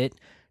little bit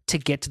to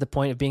get to the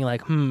point of being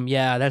like,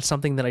 yeah, that's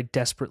something that I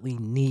desperately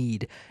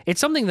need. It's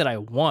something that I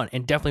want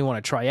and definitely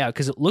want to try out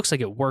because it looks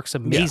like it works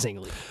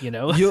amazingly.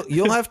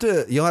 You'll have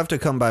to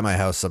come by my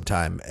house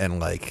sometime and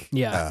like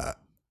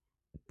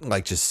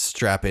just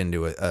strap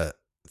into a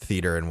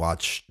theater and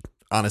watch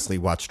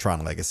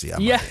Tron Legacy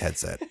on my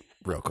headset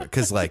real quick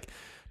because like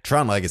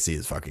Tron Legacy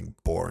is fucking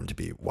boring to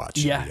be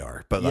watching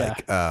VR, but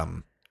like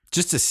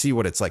just to see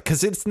what it's like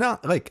because it's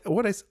not like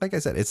like I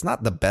said, it's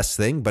not the best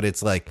thing, but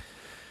it's like.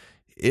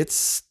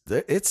 It's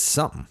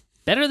something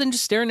better than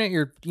just staring at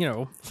your,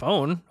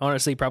 phone,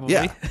 honestly, probably.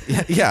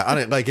 Yeah. On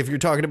it. Like if you're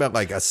talking about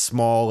like a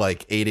small,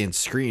 like 8-inch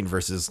screen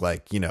versus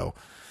like,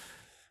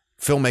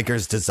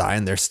 filmmakers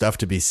design their stuff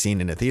to be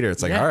seen in a theater.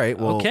 It's like, all right,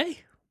 well, okay,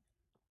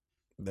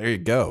 there you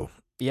go.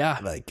 Yeah.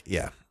 Like,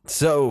 yeah.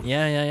 So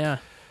yeah.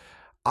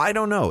 I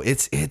don't know.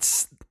 It's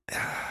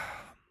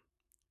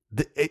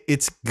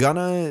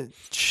gonna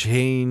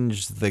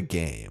change the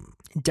game.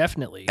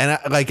 Definitely. And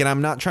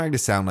I'm not trying to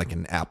sound like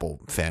an Apple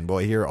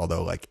fanboy here,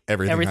 although like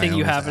everything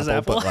you have is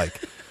Apple.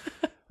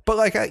 But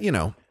like,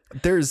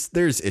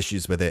 there's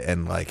issues with it.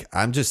 And like,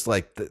 I'm just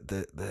like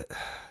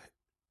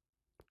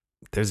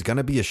there's going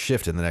to be a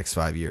shift in the next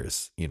 5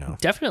 years,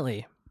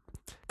 Definitely.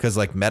 Cause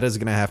like Meta's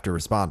going to have to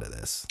respond to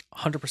this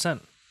 100%.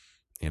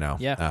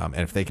 And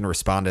if they can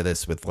respond to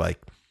this with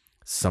like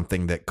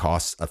something that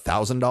costs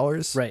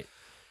 $1,000, right?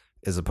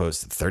 as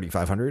opposed to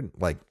 $3,500.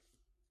 Like,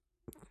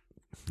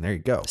 there you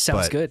go.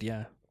 Sounds good.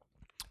 Yeah.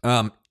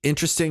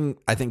 Interesting,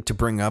 I think, to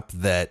bring up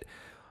that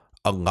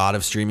a lot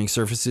of streaming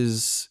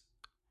services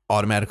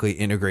automatically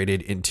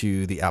integrated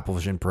into the Apple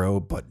Vision Pro,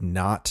 but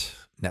not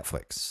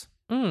Netflix.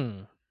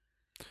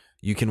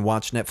 You can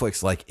watch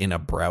Netflix like in a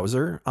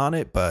browser on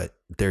it, but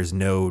there's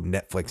no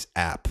Netflix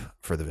app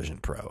for the Vision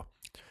Pro.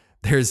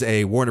 There's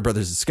a Warner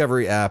Brothers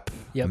Discovery app,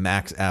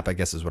 Max app, I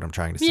guess is what I'm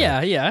trying to say.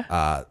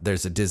 Yeah.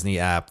 There's a Disney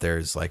app.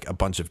 There's like a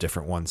bunch of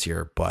different ones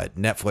here, but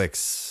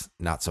Netflix,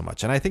 not so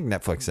much. And I think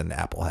Netflix and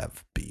Apple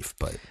have beef,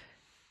 but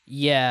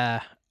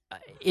yeah.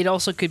 It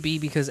also could be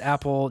because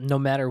Apple, no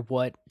matter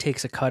what,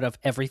 takes a cut of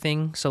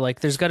everything. So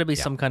like, there's got to be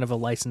some kind of a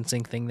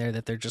licensing thing there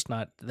that they're just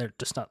not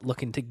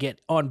looking to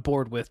get on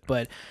board with.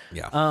 But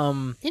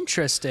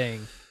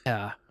interesting.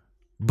 Yeah.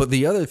 But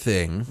the other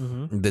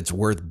thing that's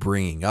worth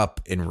bringing up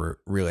in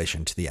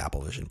relation to the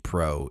Apple Vision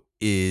Pro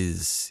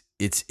is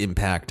its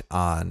impact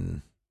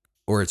on,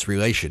 or its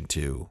relation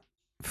to,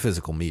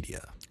 physical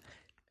media.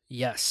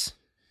 Yes.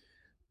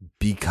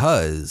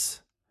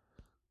 Because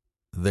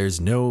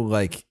there's no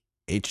like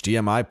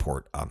HDMI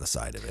port on the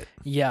side of it.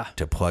 Yeah.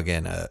 To plug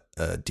in a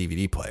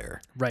DVD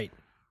player. Right.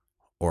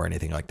 Or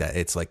anything like that.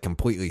 It's like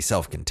completely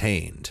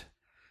self-contained.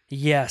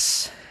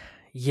 Yes.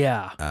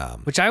 Yeah.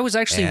 Which I was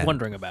actually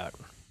wondering about.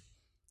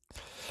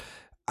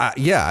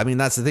 Yeah, I mean,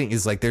 that's the thing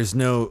is like there's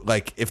no,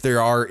 like if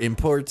there are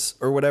imports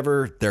or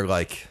whatever, they're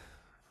like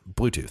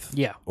Bluetooth.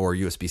 Yeah. Or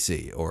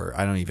USB-C, or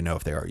I don't even know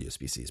if there are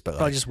USB-Cs, but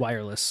probably like, just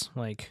wireless.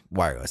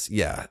 Wireless,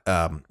 yeah.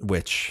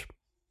 Which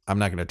I'm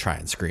not going to try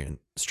and stream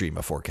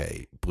a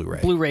 4K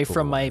Blu-ray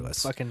from my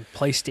fucking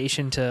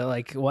PlayStation to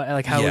like what?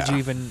 Like how would you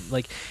even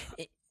like?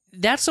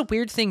 That's a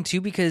weird thing too,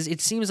 because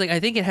it seems like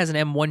I think it has an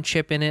M1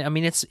 chip in it. I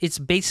mean, it's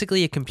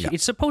basically a computer. Yeah.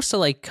 It's supposed to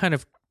like kind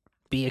of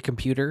be a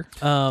computer.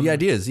 The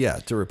idea is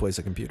to replace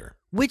a computer,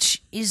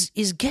 which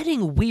is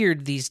getting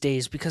weird these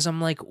days, because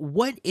I'm like,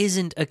 what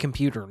isn't a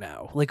computer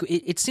now? Like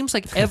it seems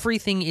like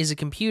everything is a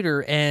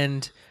computer,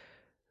 and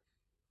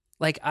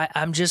like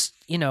I'm just,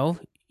 you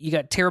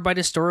got terabyte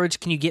of storage.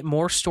 Can you get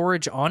more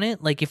storage on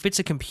it? Like if it's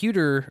a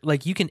computer,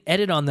 like you can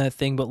edit on that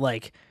thing, but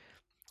like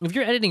if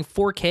you're editing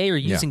 4K or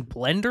using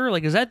Blender,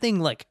 like is that thing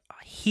like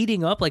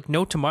heating up like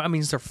no tomorrow? I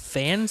mean, is there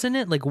fans in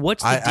it? Like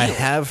what's the deal? I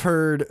have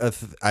heard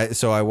of,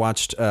 so I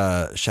watched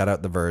shout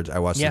out The Verge. I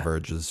watched The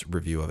Verge's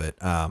review of it.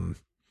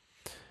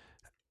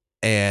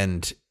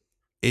 And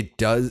it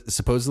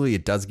supposedly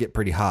get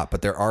pretty hot,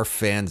 but there are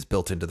fans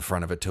built into the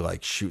front of it to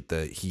like shoot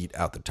the heat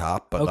out the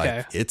top. But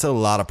like it's a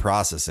lot of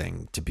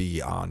processing to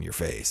be on your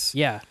face.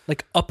 Yeah.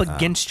 Like up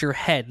against your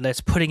head that's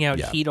putting out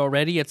heat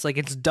already. It's like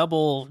it's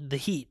double the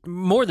heat,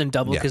 more than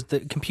double, because the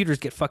computers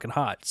get fucking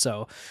hot.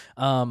 So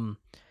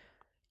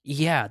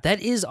yeah,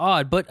 that is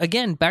odd. But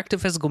again, back to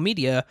physical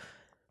media.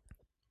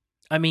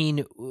 I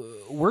mean,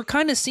 we're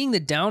kind of seeing the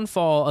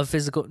downfall of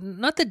physical,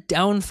 not the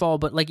downfall,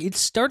 but like it's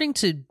starting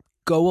to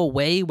go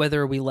away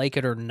whether we like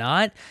it or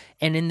not.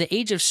 And in the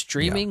age of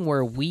streaming,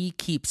 where we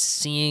keep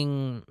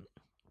seeing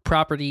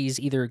properties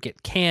either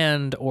get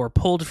canned or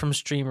pulled from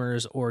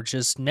streamers or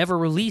just never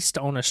released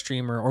on a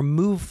streamer or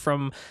move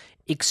from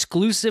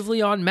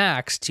exclusively on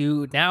Max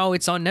to now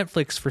it's on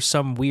Netflix for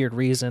some weird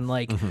reason,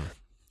 like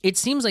it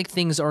seems like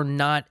things are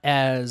not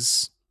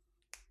as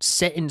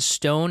set in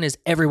stone as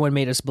everyone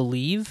made us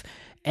believe.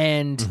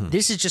 And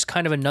this is just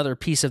kind of another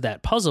piece of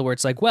that puzzle where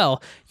it's like,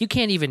 well, you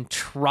can't even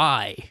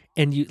try.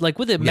 And you like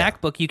with a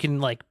MacBook, you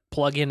can like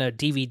plug in a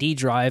DVD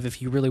drive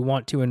if you really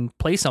want to and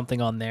play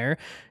something on there.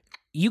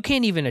 You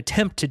can't even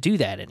attempt to do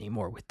that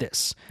anymore with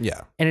this.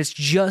 Yeah. And it's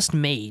just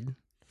made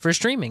for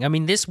streaming. I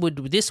mean, this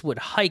would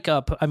hike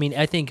up. I mean,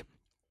 I think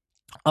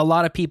a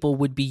lot of people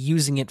would be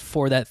using it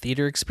for that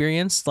theater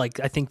experience. Like,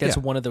 I think that's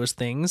one of those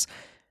things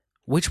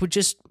which would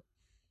just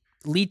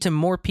lead to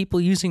more people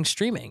using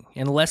streaming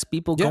and less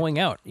people going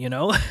out,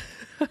 at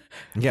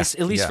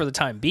least for the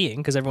time being,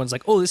 because everyone's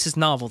like, oh, this is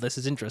novel, this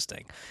is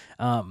interesting.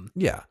 And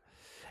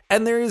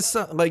there is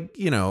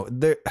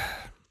the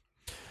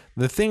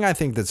thing I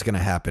think that's going to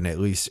happen, at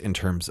least in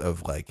terms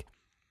of like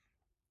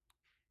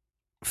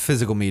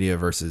physical media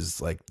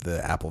versus like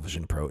the Apple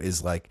Vision Pro,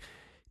 is like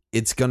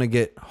it's going to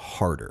get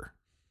harder.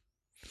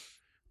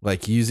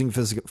 Like using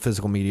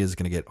physical media is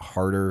going to get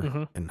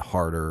harder and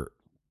harder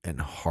and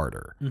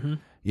harder.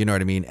 You know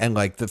what I mean? And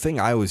like the thing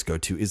I always go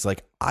to is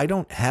like, I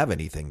don't have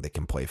anything that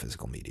can play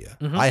physical media.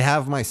 I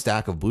have my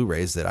stack of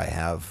Blu-rays that I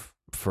have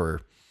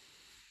for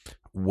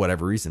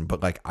whatever reason,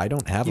 but like I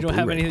don't have a Blu-ray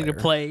player. You don't have anything to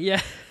play.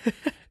 Yeah.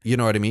 You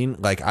know what I mean?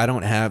 Like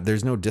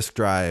there's no disc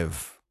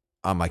drive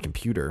on my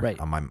computer,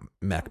 on my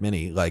Mac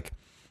Mini. Like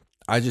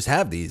I just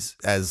have these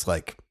as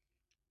like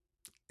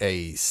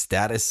a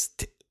status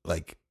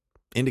like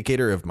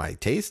indicator of my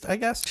taste, I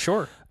guess.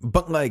 Sure.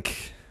 But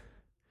like,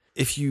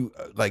 if you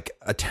like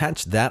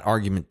attach that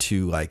argument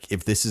to like,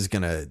 if this is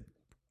going to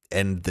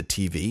end the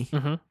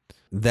TV,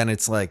 then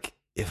it's like,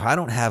 if I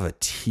don't have a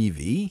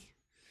TV,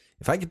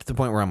 if I get to the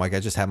point where I'm like, I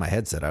just have my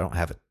headset, I don't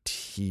have a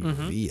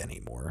TV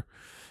anymore,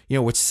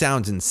 which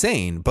sounds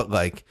insane, but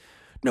like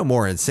no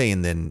more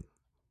insane than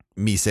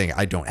me saying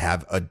I don't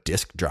have a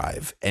disk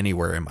drive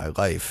anywhere in my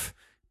life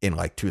in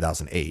like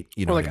 2008.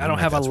 You know, or like I don't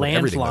have a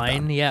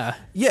landline.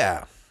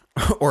 Yeah.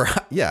 or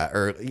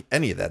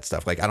any of that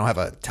stuff. Like I don't have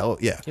a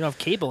You don't have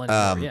cable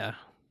anymore.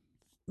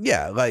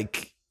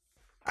 Like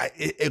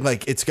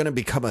it's going to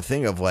become a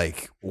thing of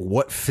like,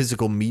 what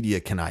physical media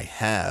can I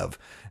have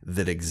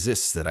that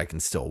exists that I can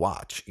still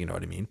watch? You know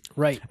what I mean?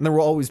 Right. And there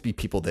will always be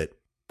people that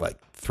like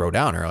throw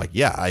down or like,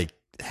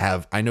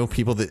 I know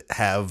people that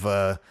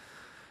have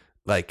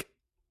like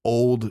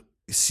old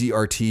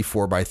CRT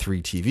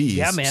 4x3 TVs.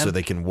 Yeah, man. So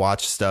they can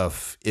watch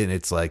stuff in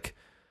its like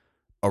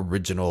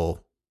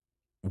original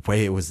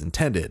way it was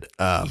intended.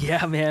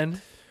 Yeah,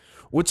 man.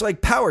 Which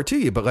like power to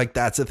you, but like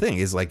that's the thing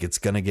is like it's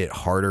gonna get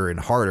harder and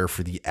harder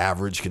for the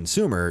average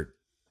consumer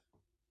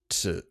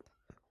to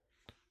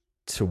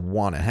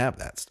want to have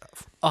that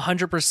stuff.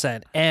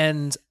 100%.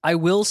 And I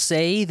will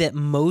say that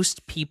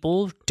most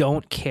people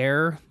don't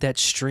care that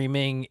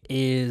streaming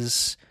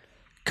is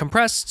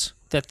compressed,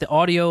 that the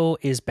audio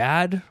is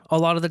bad a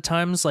lot of the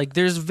times. Like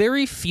there's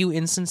very few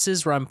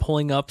instances where I'm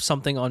pulling up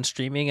something on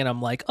streaming and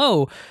I'm like,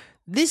 oh,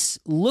 this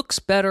looks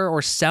better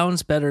or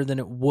sounds better than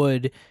it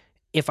would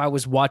if I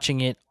was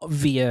watching it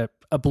via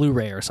a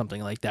Blu-ray or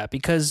something like that,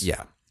 because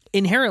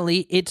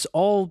inherently it's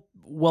all,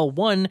 well,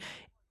 one,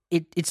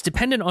 it's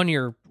dependent on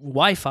your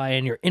Wi-Fi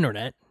and your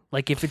internet.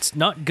 Like if it's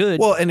not good.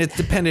 Well, and it's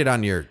dependent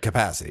on your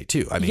capacity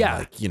too. I mean,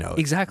 like, you know,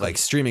 exactly. Like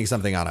streaming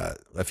something on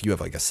if you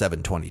have like a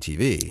 720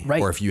 TV,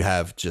 right, or if you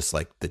have just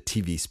like the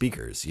TV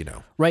speakers, you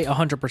know. Right.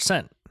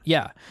 100%.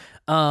 Yeah.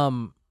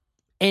 And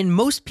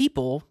most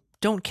people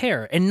don't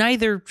care, and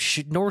neither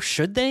nor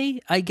should they,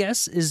 I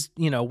guess, is,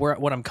 you know,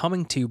 what I'm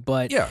coming to.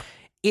 But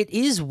it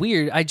is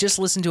weird. I just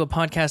listened to a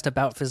podcast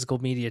about physical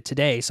media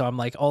today, so I'm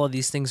like, all of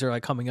these things are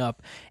like coming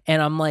up,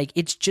 and I'm like,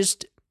 it's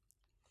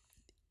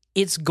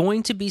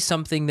going to be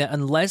something that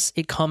unless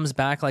it comes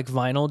back like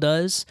vinyl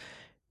does,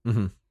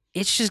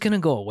 it's just gonna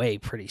go away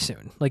pretty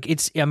soon. Like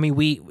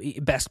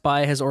Best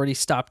Buy has already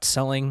stopped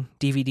selling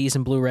DVDs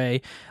and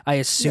Blu-ray. I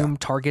assume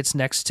Target's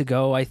next to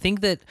go. I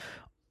think that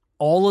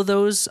all of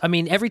those, I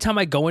mean, every time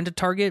I go into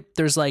Target,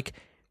 there's like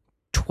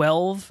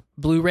 12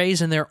 Blu-rays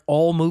and they're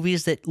all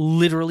movies that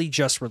literally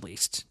just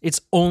released.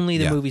 It's only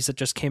the movies that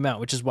just came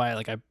out, which is why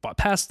like I bought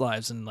Past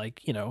Lives and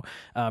like, you know,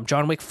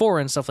 John Wick 4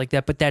 and stuff like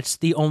that. But that's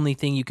the only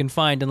thing you can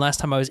find. And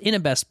last time I was in a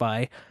Best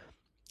Buy,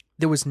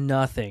 there was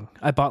nothing.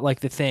 I bought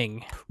like The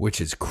Thing,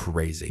 which is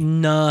crazy.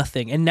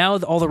 Nothing. And now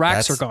all the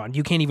racks are gone.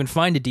 You can't even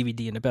find a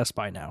DVD in a Best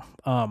Buy now.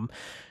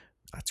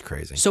 That's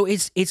crazy. So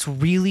it's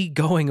really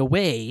going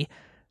away.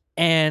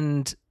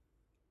 And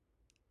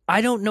I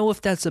don't know if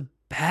that's a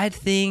bad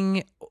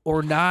thing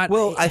or not.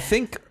 Well, I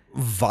think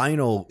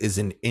vinyl is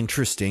an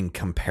interesting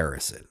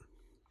comparison.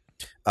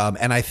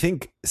 And I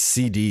think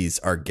CDs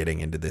are getting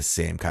into this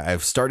same kind.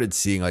 I've started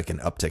seeing like an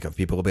uptick of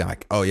people being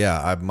like, oh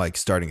yeah, I'm like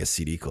starting a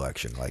CD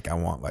collection. Like I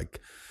want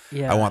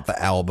the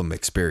album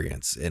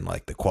experience in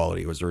like the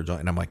quality was original.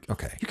 And I'm like,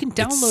 okay, you can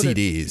download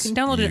CDs. You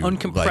can download an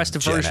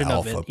uncompressed version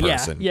of it.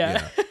 Person.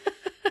 Yeah.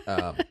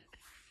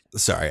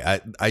 Sorry,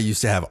 I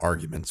used to have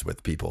arguments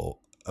with people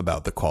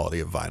about the quality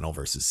of vinyl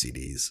versus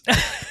CDs,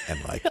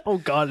 and like, oh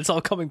god, it's all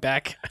coming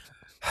back.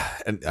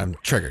 And I'm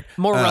triggered.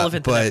 More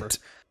relevant than ever.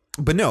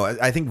 But no,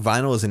 I think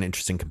vinyl is an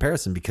interesting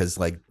comparison because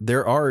like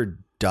there are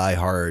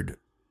diehard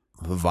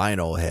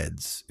vinyl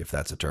heads, if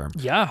that's a term.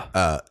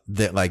 Yeah.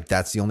 That like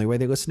that's the only way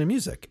they listen to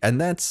music, and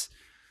that's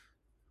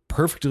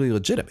perfectly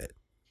legitimate.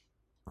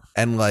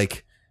 And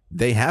like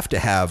they have to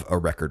have a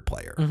record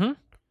player. Mm-hmm.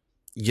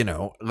 You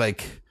know,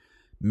 like.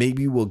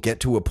 Maybe we'll get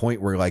to a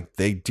point where like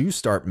they do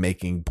start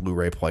making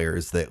Blu-ray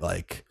players that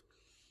like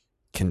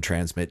can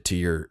transmit to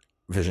your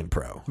Vision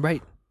Pro.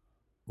 Right.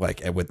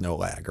 Like with no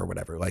lag or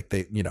whatever. Like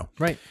they, you know.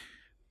 Right.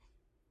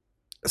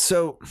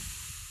 So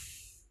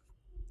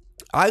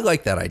I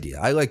like that idea.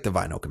 I like the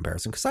vinyl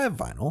comparison because I have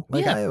vinyl.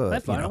 Like I have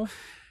vinyl. Know,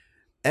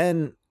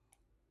 and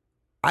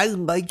I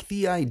like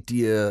the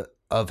idea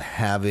of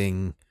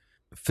having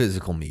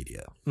physical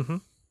media. Mm-hmm.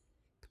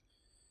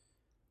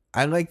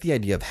 I like the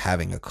idea of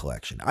having a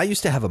collection. I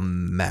used to have a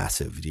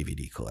massive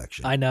DVD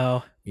collection. I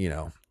know. You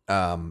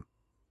know,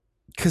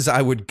 because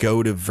I would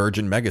go to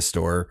Virgin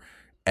Megastore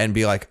and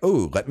be like,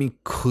 oh, let me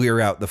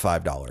clear out the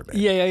 $5 bin.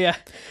 Yeah.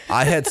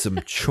 I had some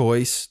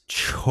choice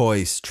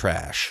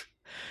trash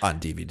on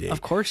DVD.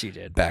 Of course you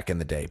did. Back in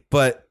the day.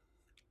 But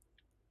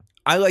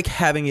I like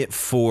having it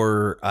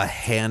for a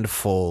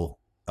handful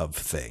of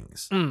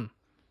things.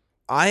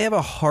 I have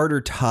a harder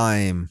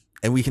time.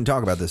 And we can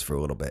talk about this for a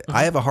little bit.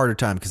 I have a harder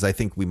time because I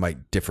think we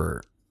might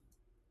differ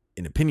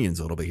in opinions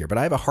a little bit here, but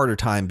I have a harder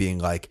time being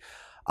like,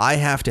 I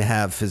have to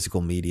have physical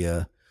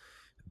media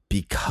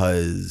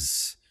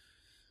because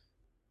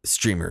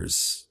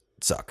streamers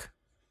suck.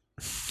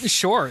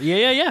 Sure.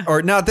 Yeah.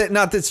 Or not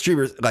that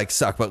streamers like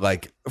suck, but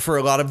like for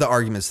a lot of the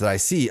arguments that I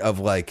see of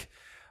like,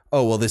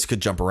 oh, well, this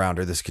could jump around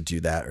or this could do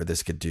that or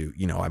this could do,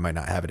 you know, I might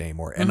not have it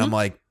anymore. And I'm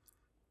like,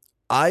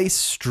 I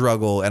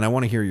struggle, and I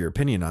want to hear your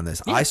opinion on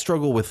this. Yeah. I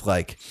struggle with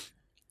like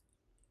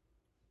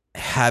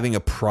having a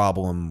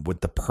problem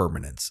with the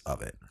permanence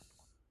of it.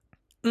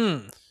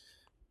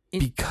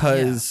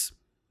 Because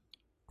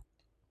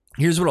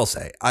here's what I'll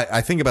say.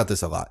 I think about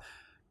this a lot.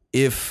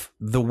 If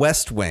The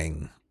West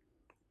Wing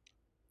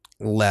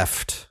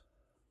left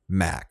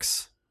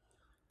Max,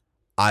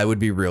 I would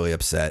be really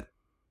upset.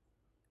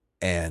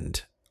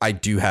 And I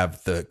do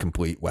have the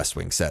complete West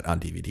Wing set on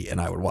DVD,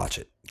 and I would watch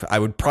it. I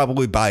would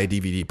probably buy a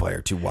DVD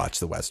player to watch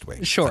The West Wing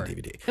on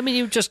DVD. I mean,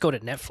 you just go to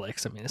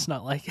Netflix. I mean, it's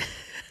not like...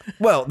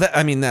 Well,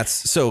 that's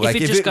so like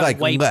if it like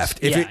wiped,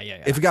 left,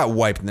 if it got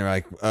wiped and they're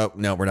like, oh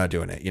no, we're not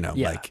doing it.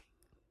 Like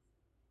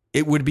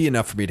it would be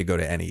enough for me to go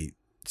to any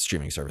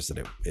streaming service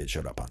that it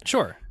showed up on.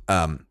 Sure.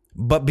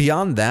 But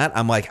beyond that,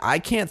 I'm like, I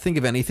can't think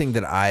of anything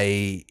that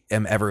I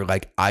am ever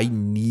like, I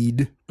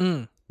need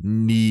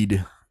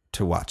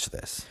to watch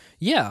this.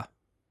 Yeah.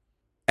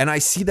 And I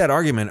see that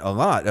argument a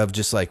lot of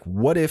just like,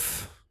 what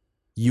if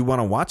you want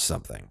to watch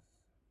something?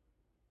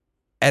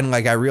 And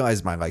like, I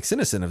realize my like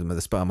cynicism of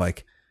this, but I'm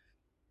like,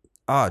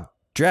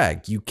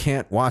 drag, you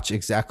can't watch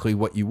exactly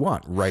what you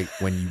want right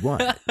when you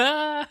want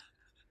it.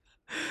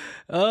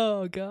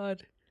 Oh,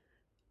 God.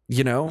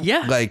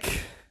 Yeah.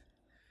 Like,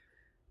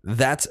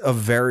 that's a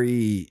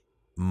very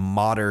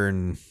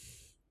modern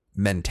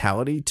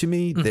mentality to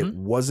me that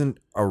wasn't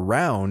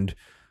around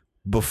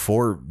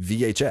before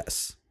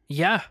VHS.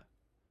 Yeah.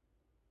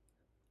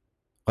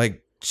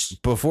 Like,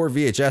 before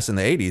VHS in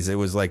the 80s, it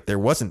was like there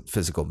wasn't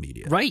physical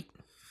media. Right.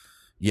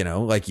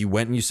 Like you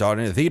went and you saw it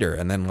in a theater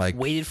and then like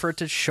waited for it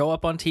to show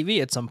up on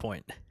TV at some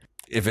point.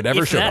 If it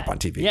ever showed up on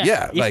TV.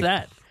 Yeah. Like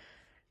that.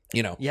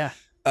 Yeah.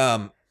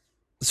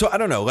 So I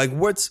don't know, like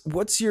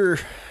what's your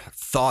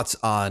thoughts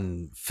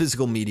on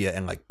physical media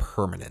and like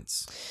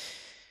permanence?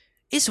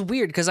 It's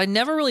weird because I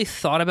never really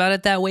thought about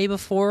it that way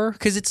before,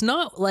 because it's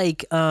not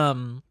like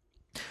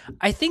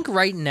I think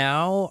right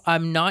now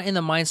I'm not in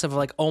the mindset of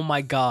like, oh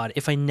my God,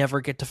 if I never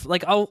get to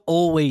like, I'll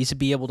always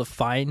be able to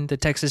find the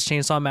Texas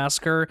Chainsaw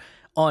Massacre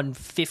on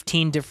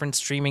 15 different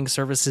streaming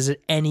services at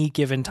any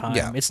given time.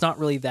 Yeah. It's not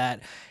really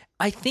that.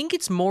 I think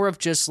it's more of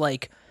just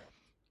like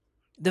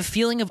the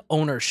feeling of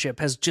ownership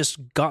has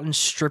just gotten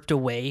stripped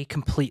away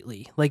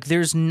completely. Like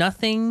there's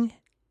nothing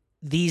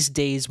these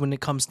days when it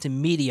comes to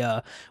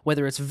media,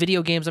 whether it's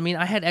video games. I mean,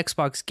 I had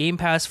Xbox Game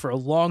Pass for a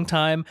long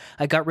time.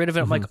 I got rid of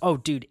it. I'm like, oh,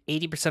 dude,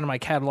 80% of my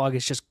catalog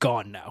is just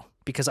gone now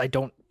because I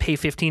don't pay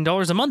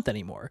 $15 a month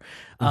anymore.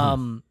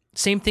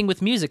 Same thing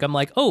with music. I'm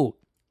like, oh,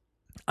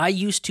 I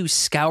used to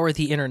scour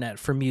the internet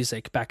for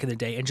music back in the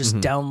day and just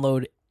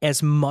download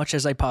as much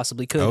as I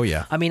possibly could. Oh,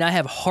 yeah. I mean, I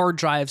have hard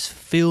drives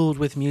filled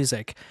with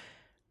music.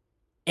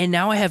 And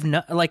now I have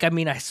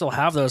I still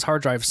have those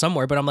hard drives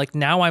somewhere, but I'm like,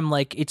 now I'm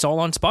like, it's all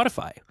on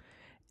Spotify.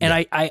 And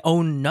I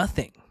own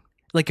nothing.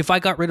 Like if I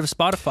got rid of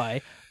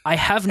Spotify, I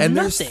have nothing. And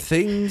there's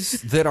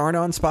things that aren't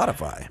on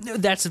Spotify.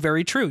 That's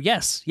very true.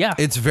 Yes. Yeah.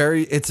 It's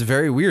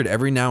very weird.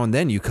 Every now and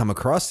then you come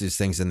across these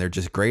things and they're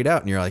just grayed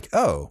out and you're like,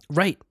 oh.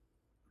 Right.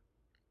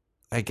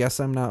 I guess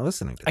I'm not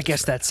listening to this. I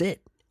guess that's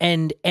it.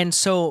 And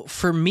so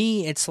for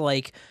me, it's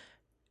like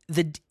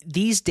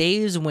these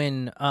days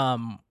when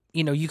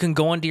you can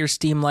go onto your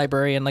Steam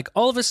library and like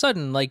all of a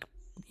sudden, like,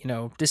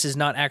 this is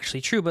not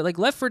actually true, but like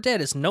Left 4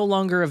 Dead is no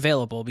longer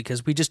available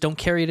because we just don't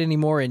carry it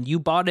anymore. And you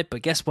bought it,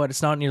 but guess what?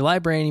 It's not in your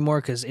library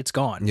anymore because it's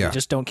gone. Yeah. We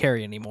just don't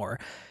carry it anymore.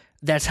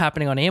 That's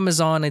happening on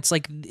Amazon. It's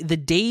like the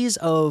days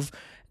of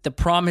the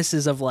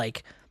promises of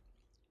like,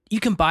 you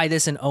can buy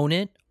this and own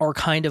it are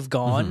kind of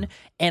gone.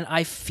 And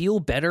I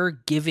feel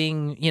better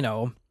giving,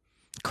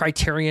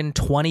 Criterion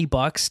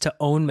 $20 to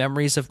own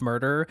Memories of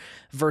Murder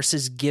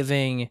versus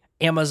giving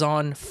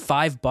Amazon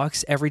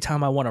 $5 every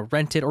time I want to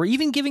rent it, or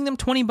even giving them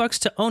 $20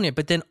 to own it,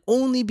 but then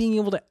only being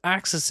able to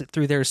access it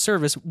through their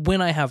service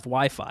when I have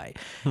Wi-Fi.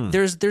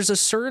 There's a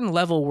certain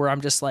level where I'm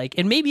just like,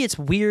 and maybe it's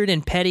weird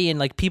and petty and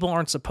like people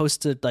aren't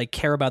supposed to like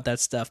care about that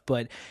stuff,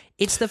 but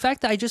it's the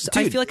fact that I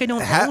feel like I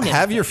don't own it.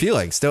 Have your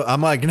feelings still.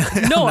 I'm like, no,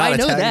 I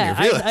know that.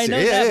 I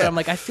know that, but I'm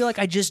like, I feel like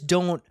I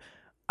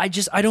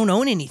don't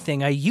own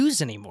anything I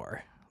use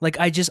anymore. Like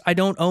I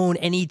don't own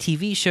any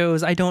TV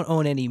shows. I don't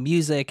own any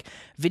music.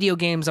 Video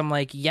games, I'm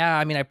like, yeah,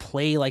 I mean, I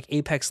play like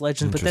Apex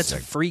Legends, but that's a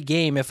free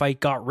game. If I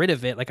got rid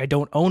of it, like I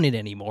don't own it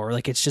anymore.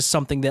 Like it's just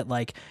something that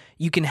like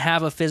you can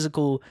have a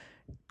physical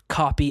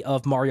copy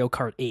of Mario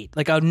Kart 8.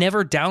 Like I'll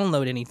never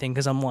download anything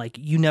because I'm like,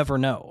 you never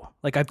know.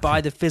 Like I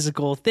buy the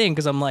physical thing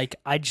because I'm like,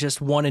 I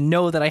just want to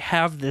know that I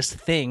have this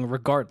thing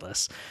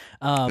regardless.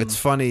 It's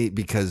funny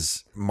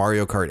because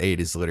Mario Kart 8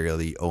 is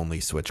literally the only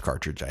Switch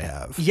cartridge I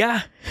have.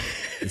 Yeah.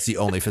 It's the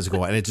only physical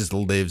one, and it just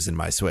lives in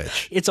my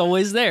Switch. It's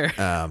always there.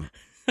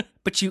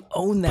 But you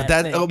own that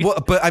thing.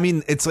 But I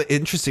mean, it's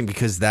interesting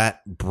because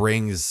that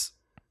brings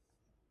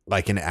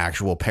like an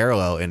actual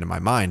parallel into my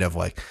mind of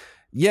like,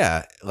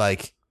 yeah,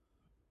 like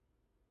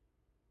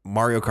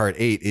Mario Kart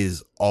 8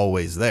 is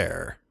always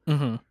there,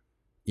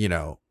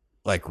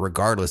 like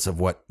regardless of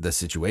what the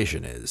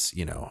situation is,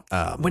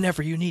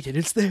 whenever you need it,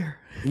 it's there.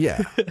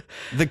 Yeah.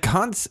 The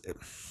concept,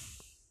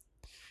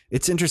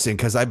 it's interesting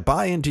because I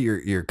buy into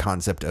your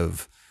concept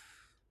of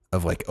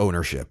like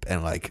ownership,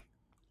 and like,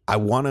 I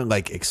want to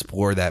like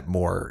explore that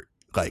more,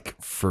 like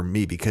for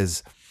me,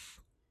 because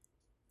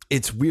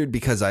it's weird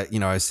because I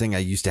was saying I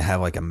used to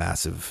have like a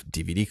massive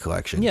DVD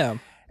collection. Yeah.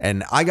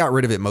 And I got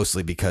rid of it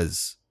mostly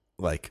because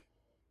like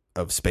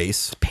of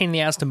space. Pain in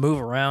the ass to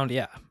move around.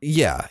 Yeah.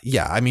 Yeah.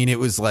 Yeah. I mean, it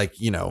was like,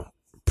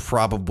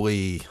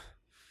 probably,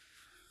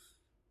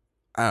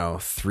 I don't know,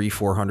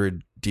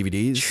 300-400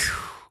 DVDs.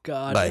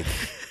 God. Like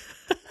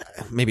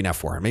maybe not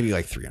 400, maybe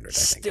like 300, I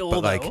think. Still,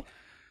 but though. like,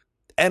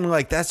 and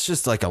like, that's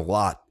just like a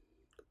lot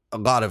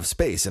of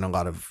space and a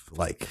lot of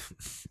like,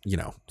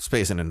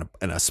 space in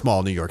a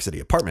small New York City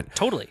apartment.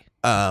 Totally.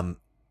 And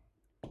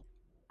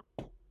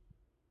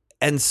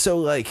so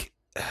like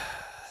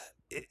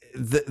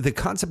the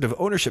concept of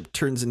ownership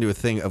turns into a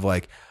thing of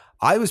like,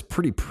 I was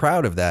pretty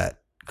proud of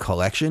that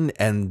collection,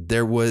 and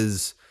there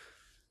was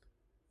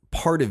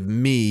part of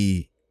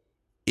me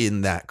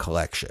in that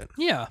collection.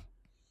 Yeah.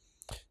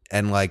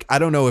 And like, I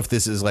don't know if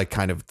this is like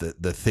kind of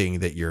the thing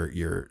that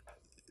you're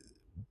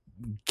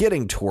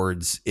getting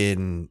towards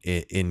in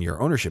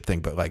your ownership thing,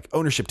 but like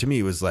ownership to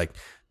me was like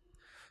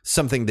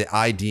something that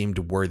I deemed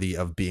worthy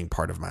of being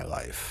part of my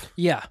life.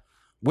 Yeah.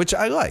 Which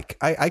I like.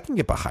 I can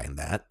get behind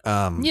that.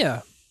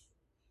 Yeah.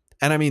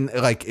 And I mean,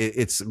 like,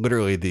 it's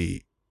literally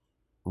the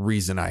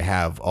reason I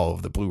have all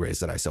of the Blu-rays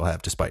that I still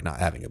have, despite not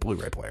having a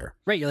Blu-ray player.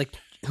 Right. You're like,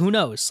 who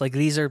knows? Like,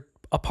 these are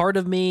a part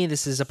of me.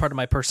 This is a part of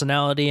my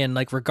personality. And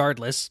like,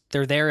 regardless,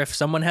 they're there if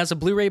someone has a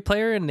Blu-ray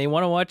player and they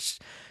want to watch,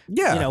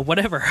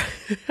 whatever.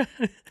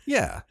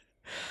 Yeah.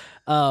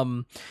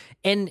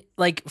 And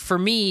like, for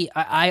me,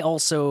 I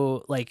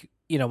also like,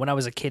 when I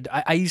was a kid,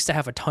 I used to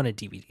have a ton of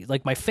DVDs.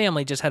 Like, my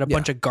family just had a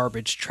bunch of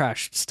garbage,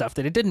 trash stuff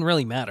that it didn't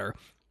really matter.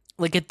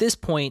 Like, at this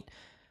point,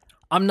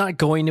 I'm not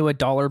going to a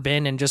dollar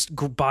bin and just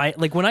buy.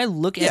 Like, when I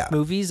look at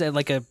movies at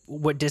like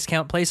what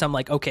discount place, I'm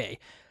like, okay.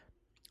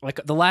 Like,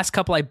 the last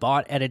couple I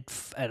bought at a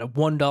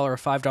 $1 or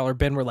 $5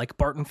 bin were like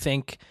Barton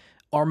Fink,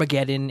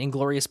 Armageddon,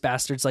 Inglourious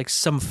Bastards, like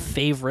some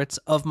favorites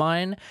of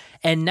mine.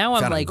 And now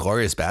I'm like,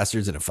 Inglourious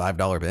Bastards in a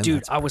 $5 bin,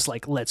 dude. I was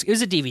like, it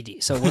was a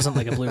DVD, so it wasn't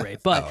like a Blu-ray.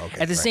 But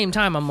at the same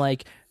time, I'm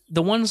like,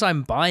 the ones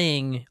I'm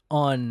buying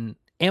on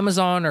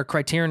Amazon or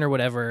Criterion or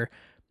whatever,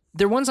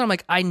 they're ones I'm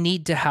like, I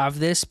need to have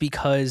this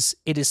because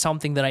it is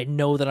something that I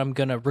know that I'm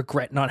gonna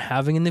regret not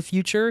having in the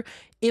future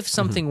if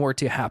something were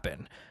to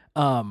happen.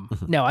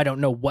 Now I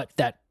don't know what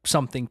that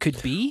something could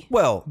be.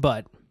 Well,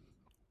 but.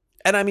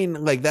 And I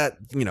mean, like, that,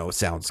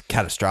 sounds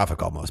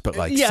catastrophic almost, but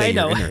like, say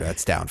your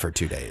internet's down for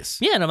 2 days.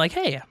 Yeah, and I'm like,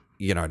 hey.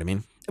 You know what I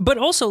mean? But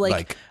also,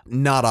 like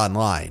not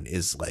online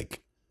is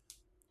like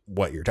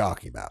what you're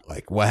talking about.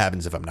 Like, what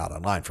happens if I'm not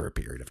online for a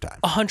period of time?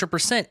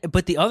 100%.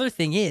 But the other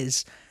thing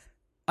is,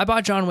 I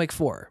bought John Wick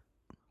 4.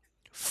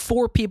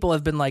 4 people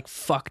have been like,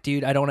 fuck,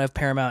 dude, I don't have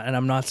Paramount and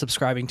I'm not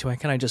subscribing to it.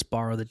 Can I just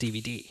borrow the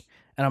DVD?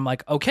 And I'm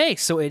like, okay,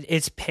 so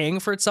it's paying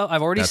for itself.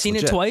 I've already seen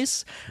it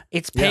twice.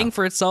 It's paying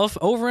for itself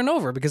over and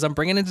over because I'm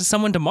bringing it to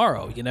someone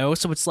tomorrow,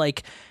 So it's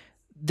like,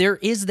 there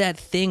is that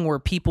thing where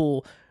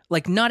people,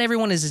 like, not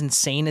everyone is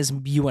insane as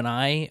you and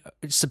I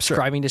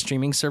subscribing to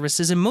streaming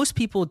services. And most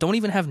people don't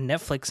even have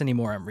Netflix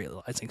anymore, I'm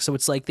realizing. So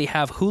it's like they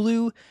have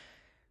Hulu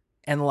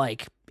and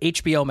like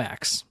HBO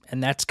Max,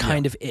 and that's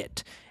kind of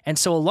it. And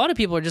so a lot of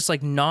people are just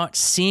like not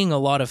seeing a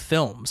lot of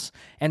films.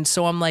 And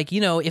so I'm like,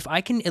 if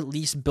I can at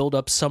least build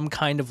up some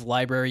kind of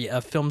library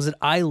of films that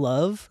I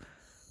love,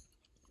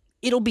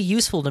 it'll be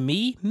useful to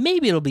me.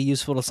 Maybe it'll be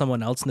useful to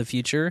someone else in the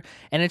future.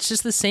 And it's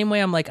just the same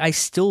way I'm like,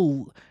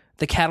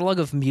 the catalog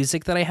of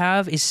music that I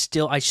have I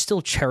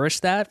still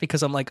cherish that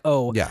because I'm like,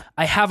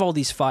 I have all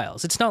these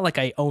files. It's not like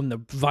I own the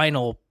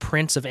vinyl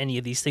prints of any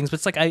of these things, but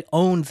it's like I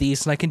own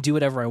these and I can do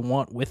whatever I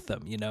want with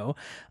them,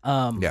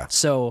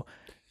 So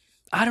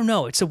I don't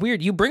know. It's a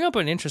weird, you bring up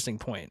an interesting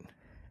point.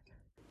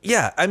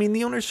 Yeah. I mean,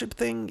 the ownership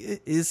thing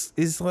is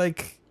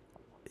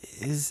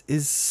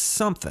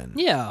something.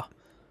 Yeah.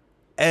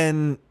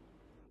 And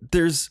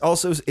there's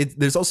also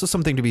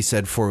something to be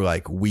said for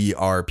like, we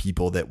are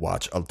people that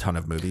watch a ton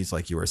of movies,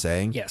 like you were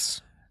saying.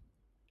 Yes.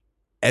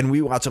 And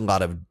we watch a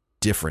lot of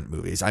different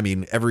movies. I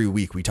mean, every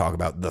week we talk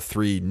about the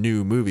 3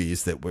 new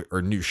movies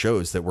or new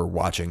shows that we're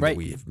watching that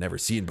we have never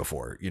seen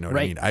before. You know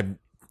what I mean?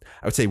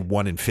 I would say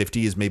 1 in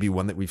 50 is maybe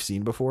one that we've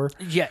seen before.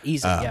 Yeah,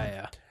 easy.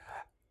 Yeah.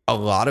 A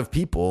lot of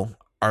people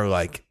are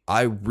like,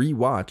 I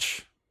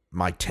rewatch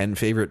my 10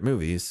 favorite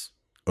movies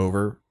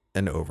over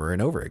and over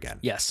and over again.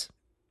 Yes.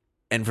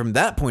 And from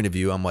that point of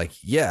view, I'm like,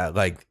 yeah,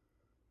 like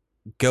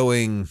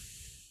going,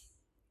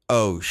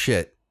 oh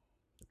shit,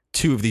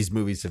 2 of these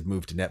movies have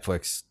moved to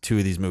Netflix. 2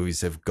 of these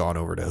movies have gone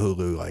over to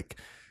Hulu. Like,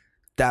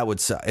 that would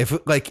suck. If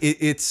like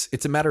it's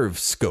a matter of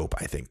scope,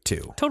 I think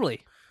too.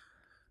 Totally.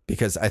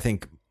 Because I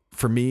think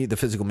for me, the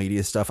physical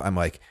media stuff, I'm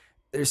like,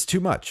 there's too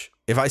much.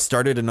 If I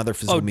started another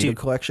physical media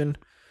collection,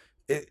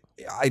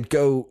 I'd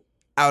go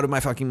out of my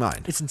fucking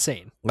mind. It's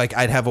insane. Like,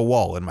 I'd have a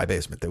wall in my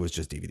basement that was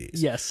just DVDs.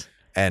 Yes.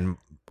 And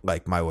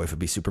like, my wife would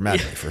be super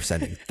mad at me for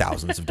sending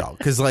thousands of dollars.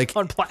 Cause like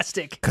on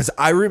plastic. Cause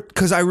I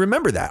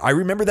remember that. I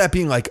remember that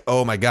being like,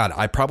 oh my God,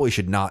 I probably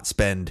should not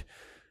spend,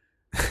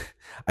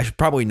 I should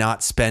probably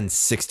not spend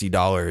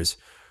 $60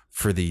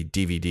 for the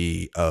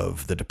DVD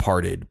of The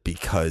Departed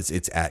because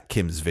it's at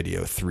Kim's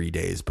Video 3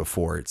 days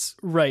before it's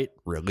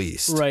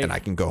released. Right. And I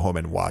can go home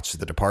and watch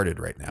The Departed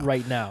right now.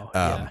 Right now.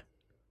 Yeah.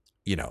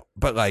 You know,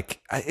 but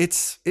like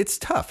it's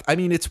tough. I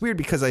mean, it's weird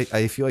because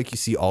I feel like you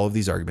see all of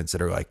these arguments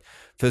that are like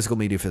physical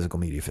media.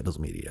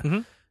 Mm-hmm.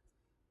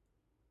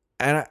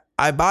 And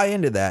I buy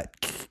into that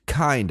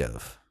kind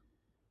of.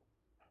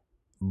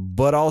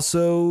 But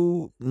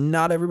also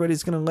not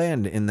everybody's going to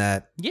land in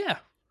that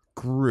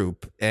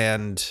group.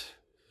 And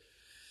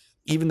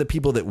even the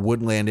people that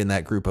would land in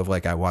that group of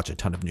like, I watch a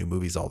ton of new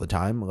movies all the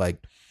time,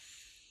 like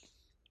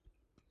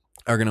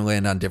are going to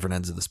land on different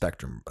ends of the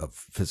spectrum of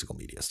physical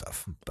media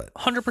stuff. But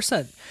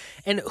 100%.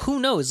 And who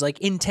knows, like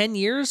in 10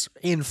 years,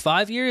 in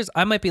 5 years,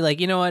 I might be like,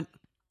 you know what?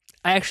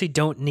 I actually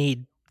don't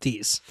need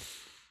these.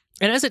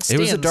 And as it stands,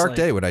 it was a dark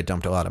day when I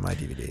dumped a lot of my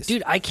DVDs.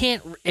 Dude, I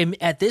can't,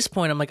 at this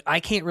point, I'm like, I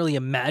can't really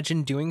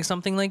imagine doing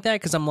something like that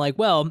because I'm like,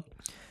 well,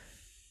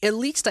 at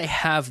least I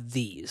have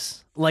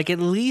these. Like, at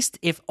least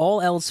if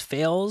all else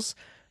fails,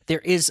 there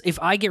is, if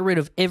I get rid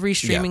of every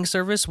streaming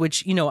service,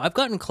 which, you know, I've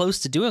gotten close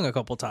to doing a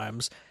couple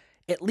times,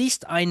 at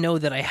least I know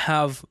that I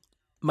have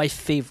my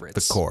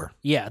favorites. The core.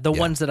 Yeah, the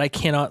ones that I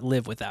cannot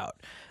live without.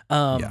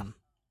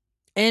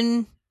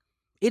 And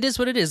it is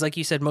what it is. Like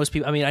you said, most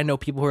people, I mean, I know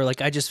people who are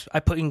like, I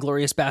put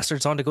Inglourious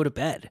Bastards on to go to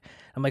bed.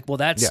 I'm like, well,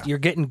 you're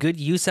getting good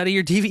use out of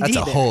your DVD. That's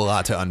a whole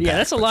lot to unpack. Yeah,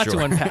 that's a lot to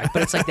unpack.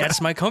 But it's like, that's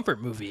my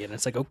comfort movie. And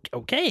it's like,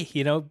 okay,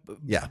 you know,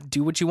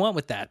 do what you want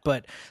with that.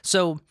 But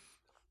so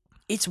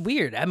it's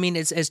weird. I mean,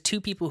 as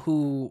two people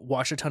who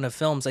watch a ton of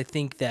films, I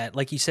think that,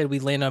 like you said, we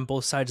land on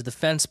both sides of the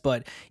fence.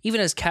 But even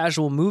as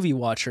casual movie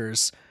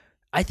watchers,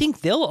 I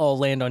think they'll all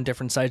land on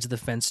different sides of the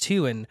fence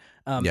too. And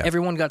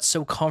everyone got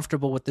so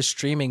comfortable with the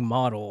streaming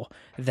model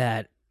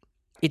that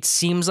it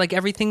seems like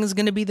everything is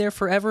going to be there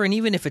forever. And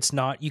even if it's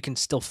not, you can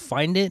still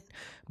find it.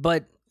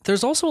 But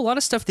there's also a lot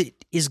of stuff that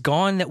is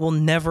gone that will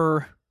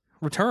never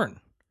return.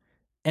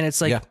 And it's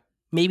like,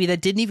 maybe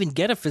that didn't even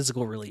get a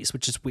physical release,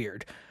 which is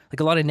weird. Like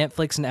a lot of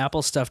Netflix and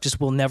Apple stuff just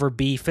will never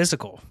be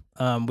physical,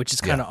 which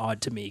is kind of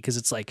odd to me because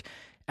it's like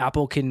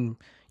Apple can,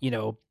 you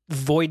know,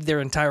 void their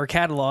entire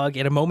catalog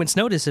at a moment's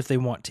notice if they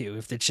want to,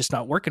 if it's just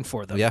not working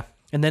for them. Yeah.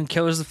 And then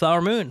Killers of the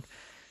Flower Moon.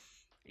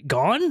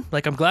 Gone?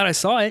 Like, I'm glad I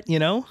saw it, you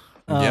know?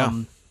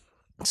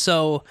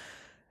 So...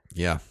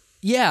 Yeah,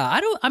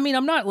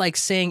 I'm not like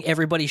saying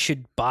everybody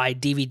should buy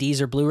DVDs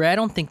or Blu-ray. I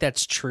don't think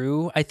that's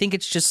true. I think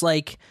it's just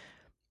like,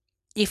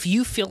 if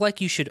you feel like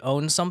you should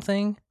own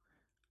something,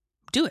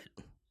 do it.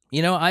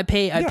 You know, I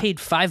paid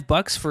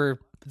 $5 for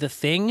The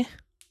Thing.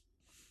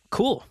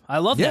 Cool. I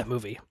love that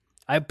movie.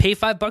 I pay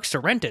 $5 to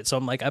rent it, so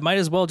I'm like, I might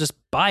as well just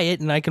buy it,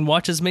 and I can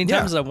watch as many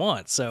times as I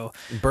want. So,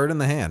 bird in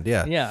the hand,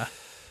 yeah.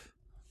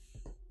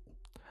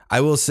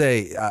 I will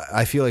say,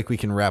 I feel like we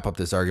can wrap up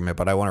this argument,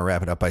 but I want to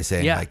wrap it up by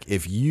saying, like,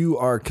 if you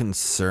are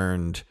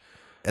concerned,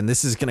 and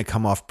this is going to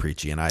come off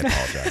preachy, and I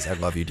apologize. I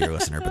love you, dear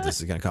listener, but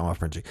this is going to come off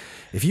preachy.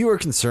 If you are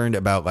concerned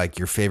about like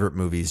your favorite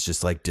movies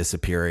just like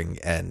disappearing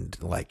and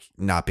like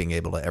not being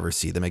able to ever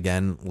see them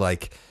again,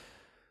 like,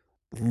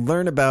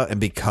 learn about and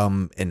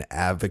become an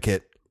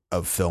advocate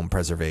of film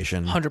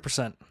preservation.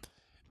 100%.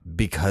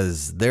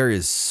 Because there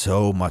is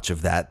so much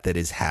of that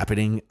is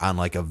happening on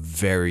like a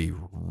very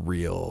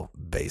real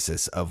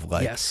basis of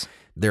like,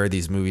 there are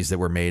these movies that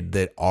were made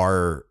that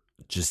are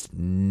just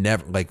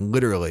never, like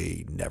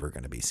literally never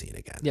going to be seen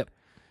again.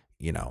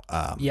 You know?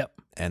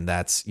 And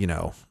that's, you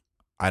know,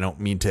 I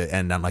don't mean to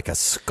end on like a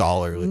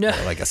scholarly,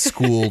 like a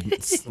school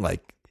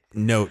like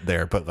note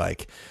there, but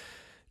like,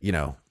 you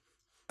know,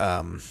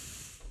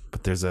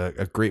 but there's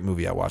a great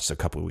movie I watched a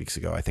couple of weeks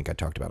ago. I think I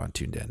talked about on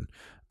Tuned In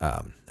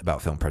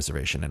about film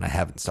preservation, and I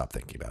haven't stopped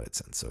thinking about it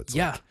since. So it's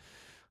like,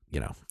 you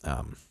know,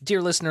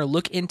 dear listener,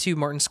 look into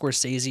Martin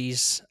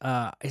Scorsese's.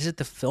 Is it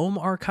the Film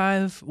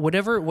Archive?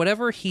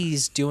 Whatever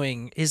he's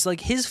doing is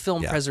like his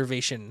film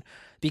preservation,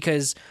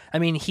 because I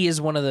mean he is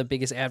one of the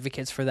biggest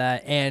advocates for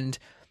that, and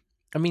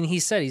I mean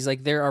he's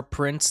like there are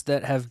prints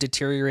that have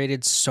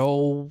deteriorated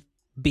so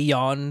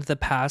beyond the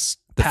past.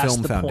 The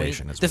Film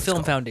Foundation is what the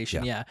Film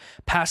Foundation,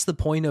 past the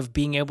point of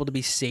being able to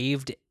be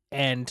saved,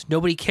 and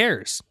nobody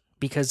cares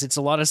because it's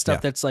a lot of stuff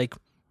that's like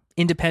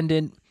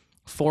independent,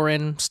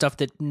 foreign stuff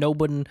that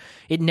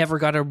it never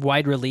got a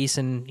wide release,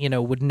 and you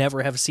know would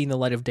never have seen the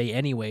light of day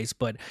anyways.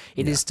 But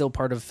it is still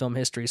part of film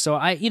history. So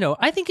I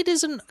think it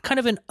is kind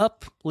of an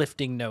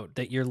uplifting note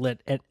that you're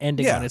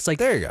ending on. It's like,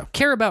 there you go.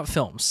 Care about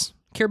films,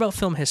 care about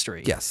film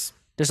history. Yes.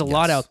 There's a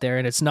lot out there,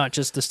 and it's not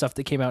just the stuff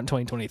that came out in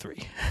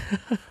 2023.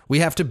 We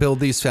have to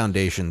build these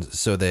foundations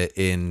so that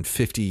in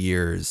 50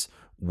 years,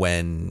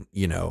 when,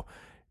 you know,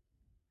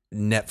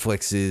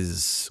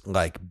 Netflix's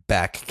like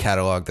back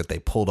catalog that they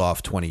pulled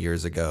off 20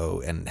 years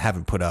ago and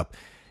haven't put up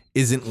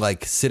isn't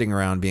like sitting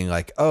around being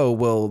like, oh,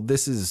 well,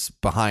 this is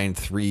behind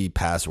 3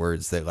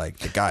 passwords that like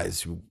the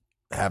guys who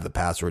have the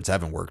passwords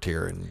haven't worked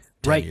here in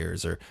 10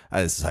 years, or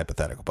this is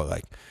hypothetical, but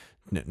like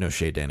no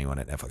shade to anyone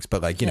at Netflix,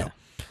 but like, you know,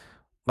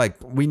 like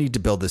we need to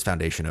build this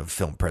foundation of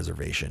film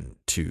preservation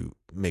to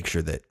make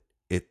sure that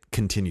it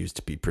continues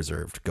to be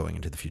preserved going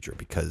into the future,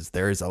 because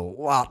there is a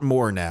lot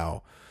more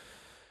now.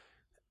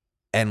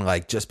 And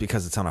like, just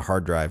because it's on a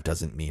hard drive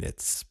doesn't mean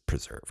it's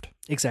preserved.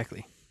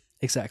 Exactly.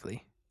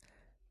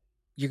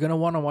 You're going to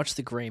want to watch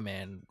The Gray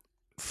Man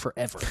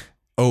forever.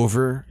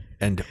 Over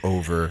and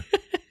over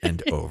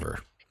and over.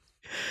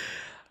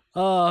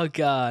 Oh,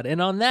 God.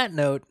 And on that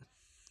note.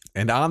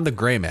 And on the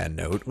Gray Man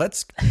note,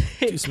 let's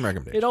do some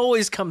recommendations. It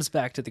always comes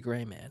back to The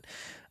Gray Man.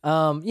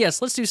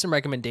 Yes, let's do some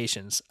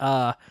recommendations.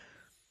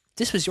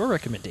 This was your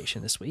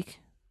recommendation this week.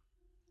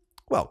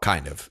 Well,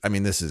 kind of. I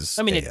mean, this is.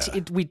 I mean,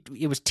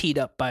 it was teed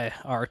up by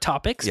our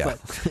topics, yeah.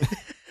 but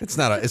it's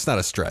not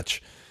a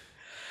stretch.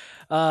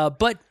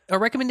 But our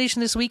recommendation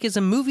this week is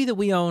a movie that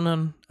we own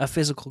on a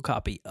physical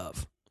copy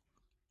of.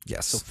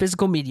 Yes. So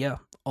physical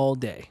media all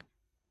day.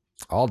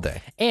 All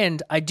day.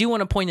 And I do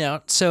want to point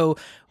out, so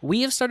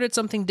we have started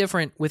something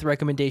different with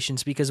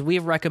recommendations, because we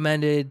have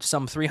recommended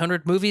some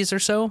 300 movies or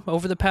so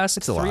over the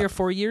past 3 or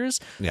 4 years.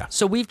 Yeah.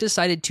 So we've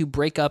decided to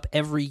break up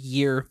every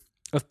year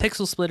of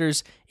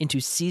Pixelsplitters into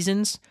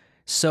seasons.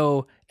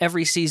 So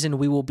every season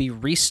we will be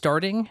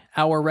restarting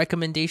our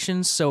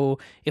recommendations. So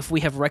if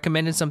we have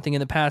recommended something in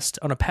the past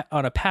on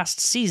a past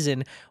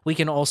season, we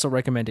can also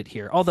recommend it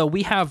here. Although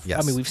we have,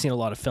 yes. I mean, we've seen a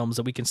lot of films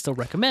that we can still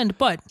recommend,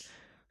 but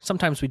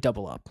sometimes we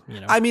double up, you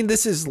know. I mean,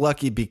 this is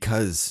lucky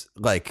because,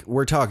 like,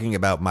 we're talking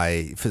about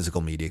my physical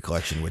media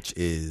collection, which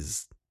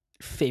is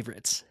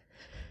favorites.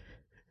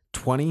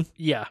 20?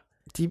 Yeah.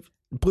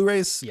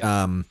 Blu-rays?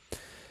 Yeah.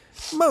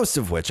 Most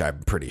of which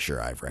I'm pretty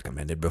sure I've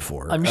recommended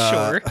before. I'm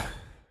sure.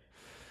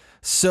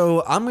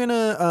 So I'm going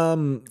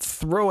to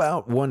throw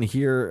out one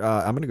here.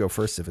 I'm going to go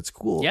first if it's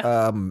cool.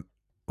 Yeah.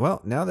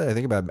 Well, now that I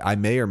think about it, I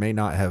may or may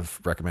not have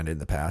recommended in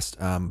the past.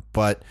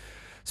 But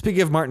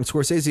speaking of Martin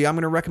Scorsese, I'm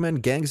going to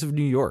recommend Gangs of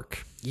New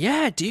York.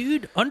 Yeah,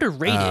 dude.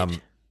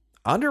 Underrated.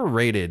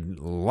 Underrated,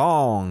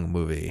 long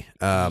movie.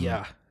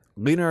 Yeah.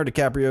 Leonardo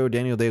DiCaprio,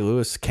 Daniel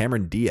Day-Lewis,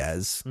 Cameron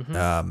Diaz.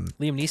 Mm-hmm.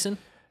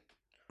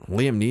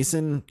 Liam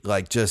Neeson,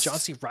 like just John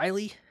C.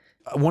 Reilly.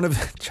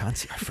 John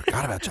C. I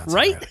forgot about John C.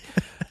 Right?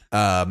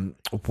 Reilly.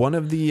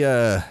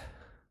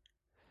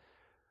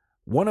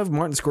 One of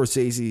Martin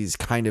Scorsese's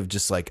kind of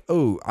just like,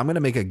 oh, I'm going to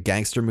make a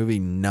gangster movie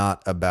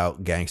not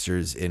about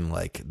gangsters in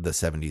like the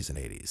 70s and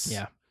 80s.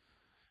 Yeah.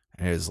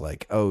 And it was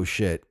like, oh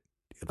shit.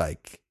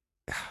 Like,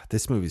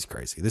 this movie's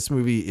crazy. This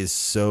movie is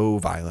so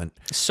violent.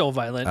 So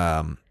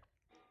violent.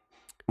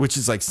 Which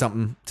is like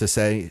something to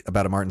say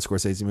about a Martin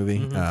Scorsese movie.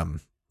 Mm-hmm.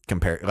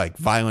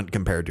 Violent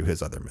compared to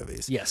his other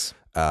movies. Yes.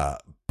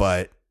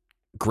 But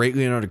great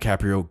Leonardo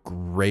DiCaprio,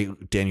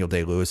 great Daniel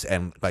Day-Lewis,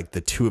 and like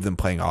the two of them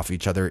playing off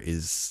each other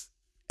is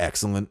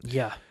excellent.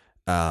 Yeah.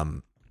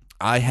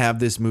 I have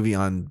this movie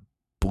on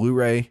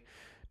Blu-ray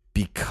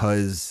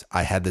because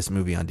I had this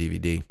movie on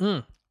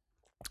DVD.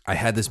 I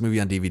had this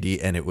movie on DVD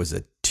and it was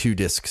a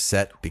 2-disc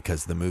set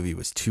because the movie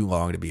was too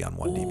long to be on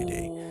one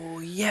DVD. Oh,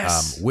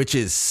 yes. Which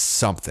is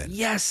something.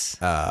 Yes.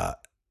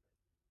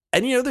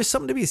 And, you know, there's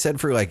something to be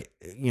said for, like,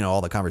 you know, all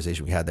the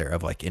conversation we had there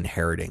of, like,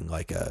 inheriting,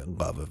 like, a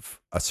love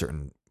of a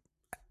certain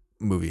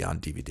movie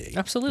on DVD.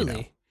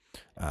 Absolutely.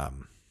 You know?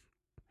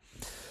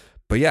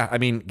 But, yeah, I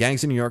mean,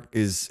 Gangs in New York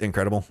is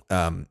incredible.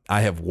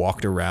 I have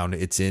walked around.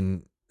 It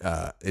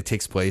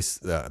takes place,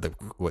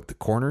 the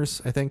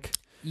Corners, I think?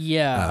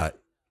 Yeah.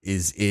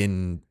 Is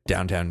in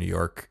downtown New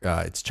York.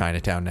 It's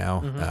Chinatown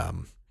now.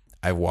 Mm-hmm.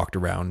 I walked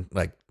around,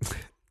 like,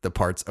 the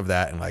parts of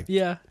that and, like...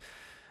 Yeah.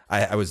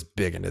 I was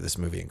big into this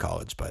movie in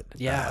college, but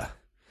yeah,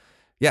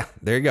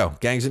 there you go.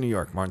 Gangs of New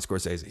York, Martin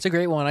Scorsese. It's a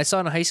great one. I saw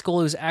it in high school.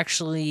 It was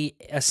actually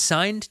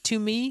assigned to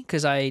me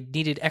because I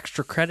needed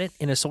extra credit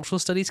in a social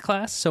studies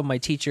class. So my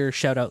teacher,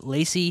 shout out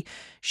Lacey,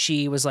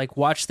 she was like,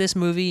 watch this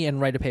movie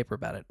and write a paper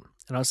about it.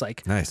 And I was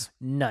like, nice.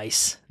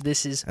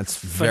 That's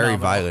very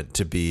violent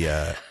to be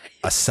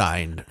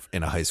assigned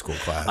in a high school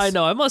class. I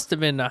know. I must have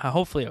been,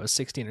 hopefully I was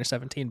 16 or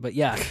 17, but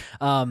yeah,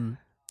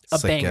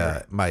 it's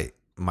banger. Like,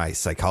 my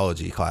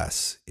psychology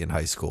class in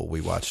high school,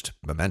 we watched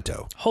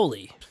Memento.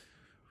 Holy.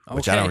 Okay.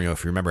 Which I don't know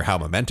if you remember how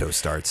Memento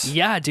starts.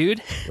 Yeah,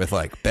 dude. With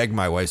like, beg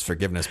my wife's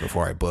forgiveness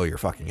before I blow your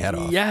fucking head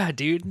off. Yeah,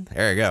 dude.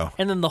 There you go.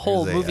 And then the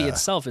whole movie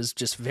itself is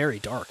just very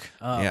dark.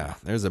 Yeah,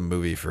 there's a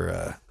movie for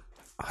a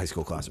high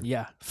school classroom.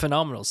 Yeah,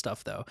 phenomenal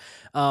stuff though.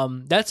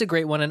 That's a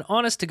great one. And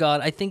honest to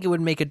God, I think it would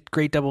make a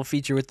great double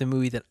feature with the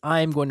movie that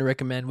I'm going to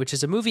recommend, which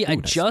is a movie I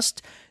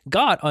just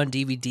got on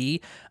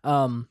DVD.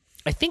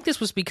 I think this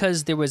was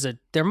because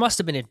there must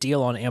have been a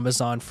deal on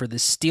Amazon for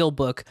this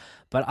steelbook,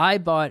 but I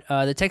bought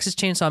the Texas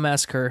Chainsaw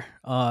Massacre,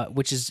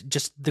 which is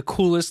just the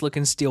coolest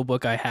looking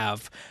steelbook I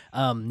have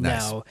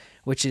now,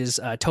 which is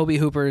Tobe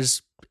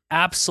Hooper's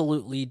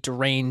absolutely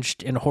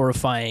deranged and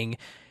horrifying,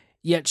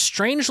 yet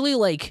strangely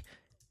like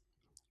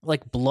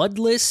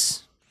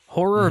bloodless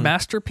horror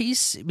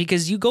masterpiece,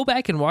 because you go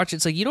back and watch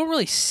it's like you don't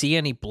really see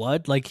any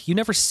blood, like you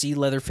never see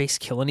Leatherface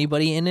kill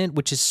anybody in it,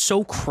 which is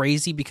so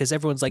crazy because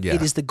everyone's like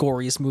it is the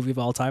goriest movie of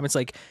all time. It's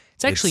like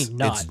it's actually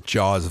not. It's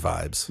Jaws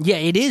vibes. Yeah,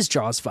 it is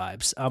Jaws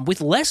vibes, with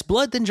less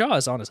blood than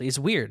Jaws. Honestly, it's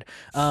weird.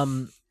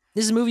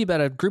 This is a movie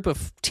about a group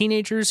of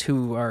teenagers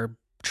who are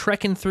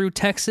trekking through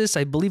Texas,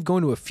 I believe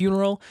going to a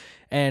funeral,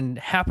 and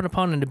happen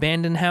upon an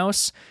abandoned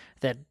house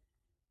that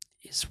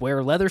is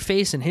where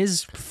Leatherface and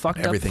his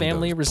fucked up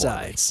family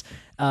resides.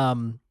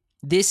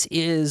 This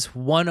is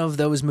one of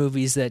those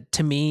movies that,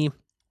 to me,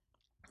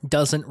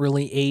 doesn't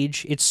really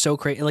age. It's so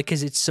crazy, like,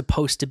 because it's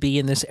supposed to be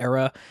in this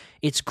era.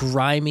 It's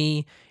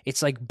grimy.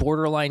 It's like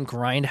borderline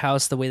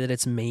grindhouse the way that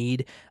it's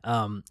made.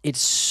 It's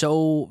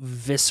so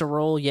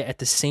visceral, yet at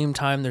the same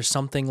time, there's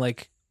something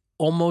like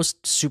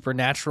almost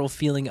supernatural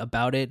feeling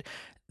about it.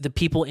 The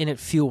people in it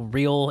feel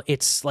real.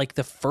 It's like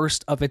the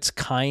first of its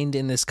kind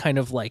in this kind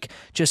of like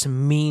just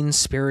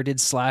mean-spirited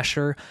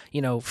slasher.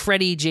 You know,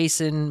 Freddy,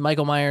 Jason,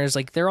 Michael Myers,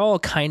 like they're all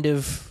kind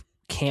of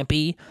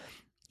campy.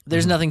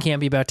 There's nothing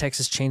campy about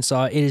Texas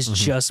Chainsaw. It is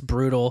just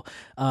brutal.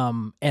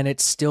 And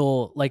it's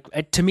still like,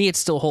 to me, it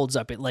still holds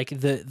up. It like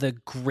the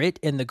grit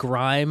and the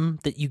grime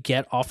that you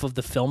get off of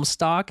the film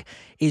stock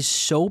is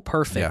so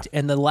perfect. Yeah.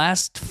 And the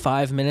last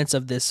 5 minutes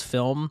of this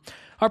film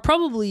are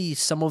probably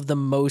some of the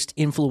most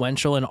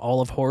influential in all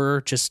of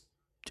horror. Just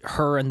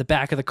her in the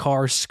back of the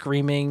car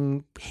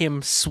screaming,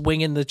 him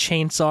swinging the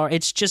chainsaw.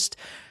 It's just,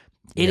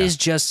 it is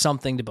just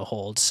something to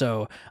behold.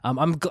 So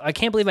I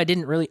can't believe I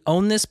didn't really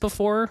own this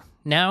before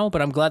now,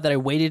 but I'm glad that I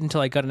waited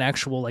until I got an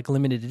actual like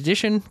limited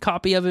edition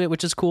copy of it,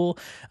 which is cool.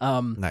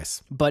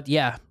 Nice. But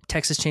yeah,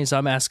 Texas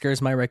Chainsaw Massacre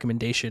is my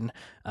recommendation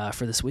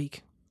for this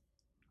week.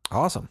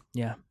 Awesome.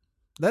 Yeah.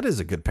 That is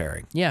a good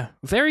pairing. Yeah.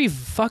 Very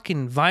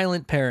fucking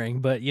violent pairing,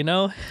 but you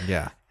know,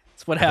 yeah,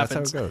 it's what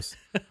happens. That's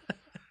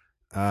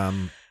how it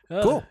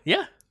goes. Cool.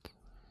 Yeah.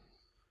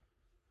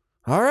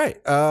 All right.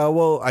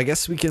 Well, I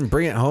guess we can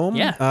bring it home.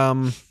 Yeah.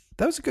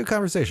 That was a good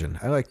conversation.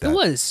 I like that. It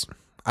was.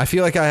 I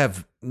feel like I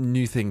have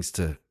new things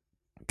to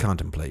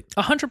contemplate.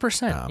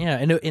 100%. Yeah.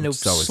 In a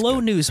slow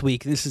news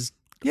week, this is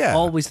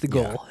always the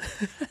goal.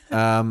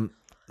 Yeah.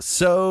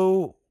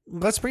 So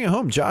let's bring it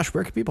home. Josh,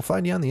 where can people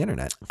find you on the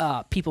internet?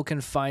 People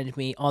can find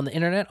me on the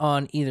internet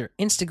on either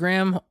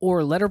Instagram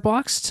or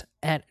Letterboxd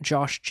at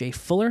Josh J.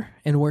 Fuller.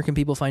 And where can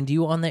people find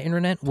you on the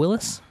internet,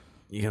 Willis?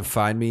 You can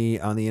find me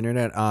on the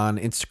internet on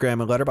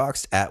Instagram and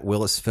Letterboxd at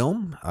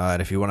WillisFilm.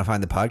 And if you want to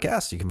find the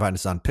podcast, you can find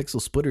us on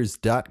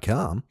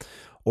Pixelsplitters.com.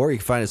 Or you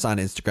can find us on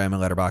Instagram and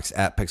Letterboxd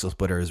at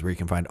Pixelsplitters, where you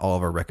can find all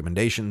of our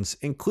recommendations,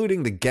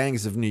 including the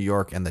Gangs of New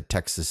York and the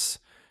Texas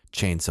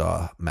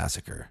Chainsaw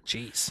Massacre.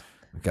 Jeez.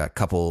 We've got a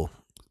couple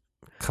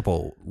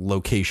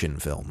location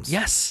films.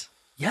 Yes.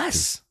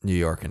 New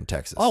York and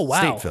Texas. Oh, wow.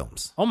 State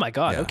films. Oh, my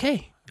God. Yeah.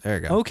 Okay. There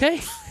you go.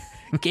 Okay.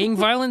 Gang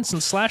violence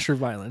and slasher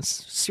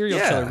violence. Serial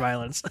killer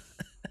violence.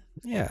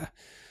 Yeah.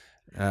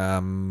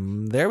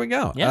 There we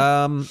go.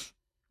 Yeah.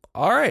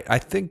 All right. I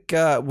think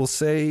we'll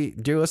say,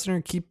 dear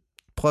listener, keep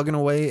plugging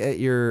away at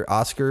your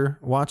Oscar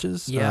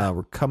watches. Yeah.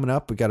 We're coming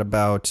up. We got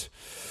about,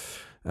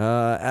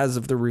 as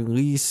of the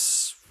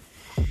release,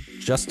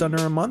 just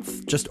over a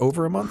month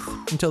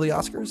until the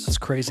Oscars. That's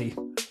crazy.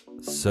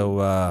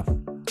 So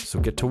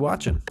get to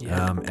watching.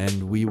 Yeah.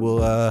 And we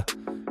will,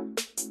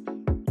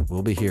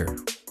 we'll be here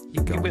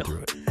going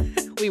through it.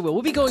 We will.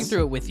 We'll be going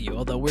through it with you,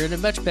 although we're in a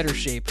much better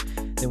shape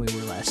than we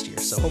were last year.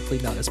 So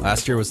hopefully not as much.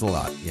 Last year was a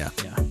lot. Yeah.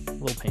 Yeah. A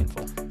little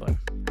painful, but.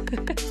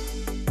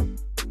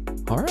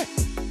 All right.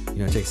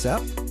 You want to take us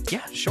out?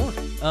 Yeah, sure.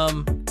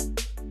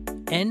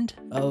 End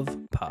of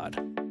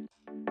pod.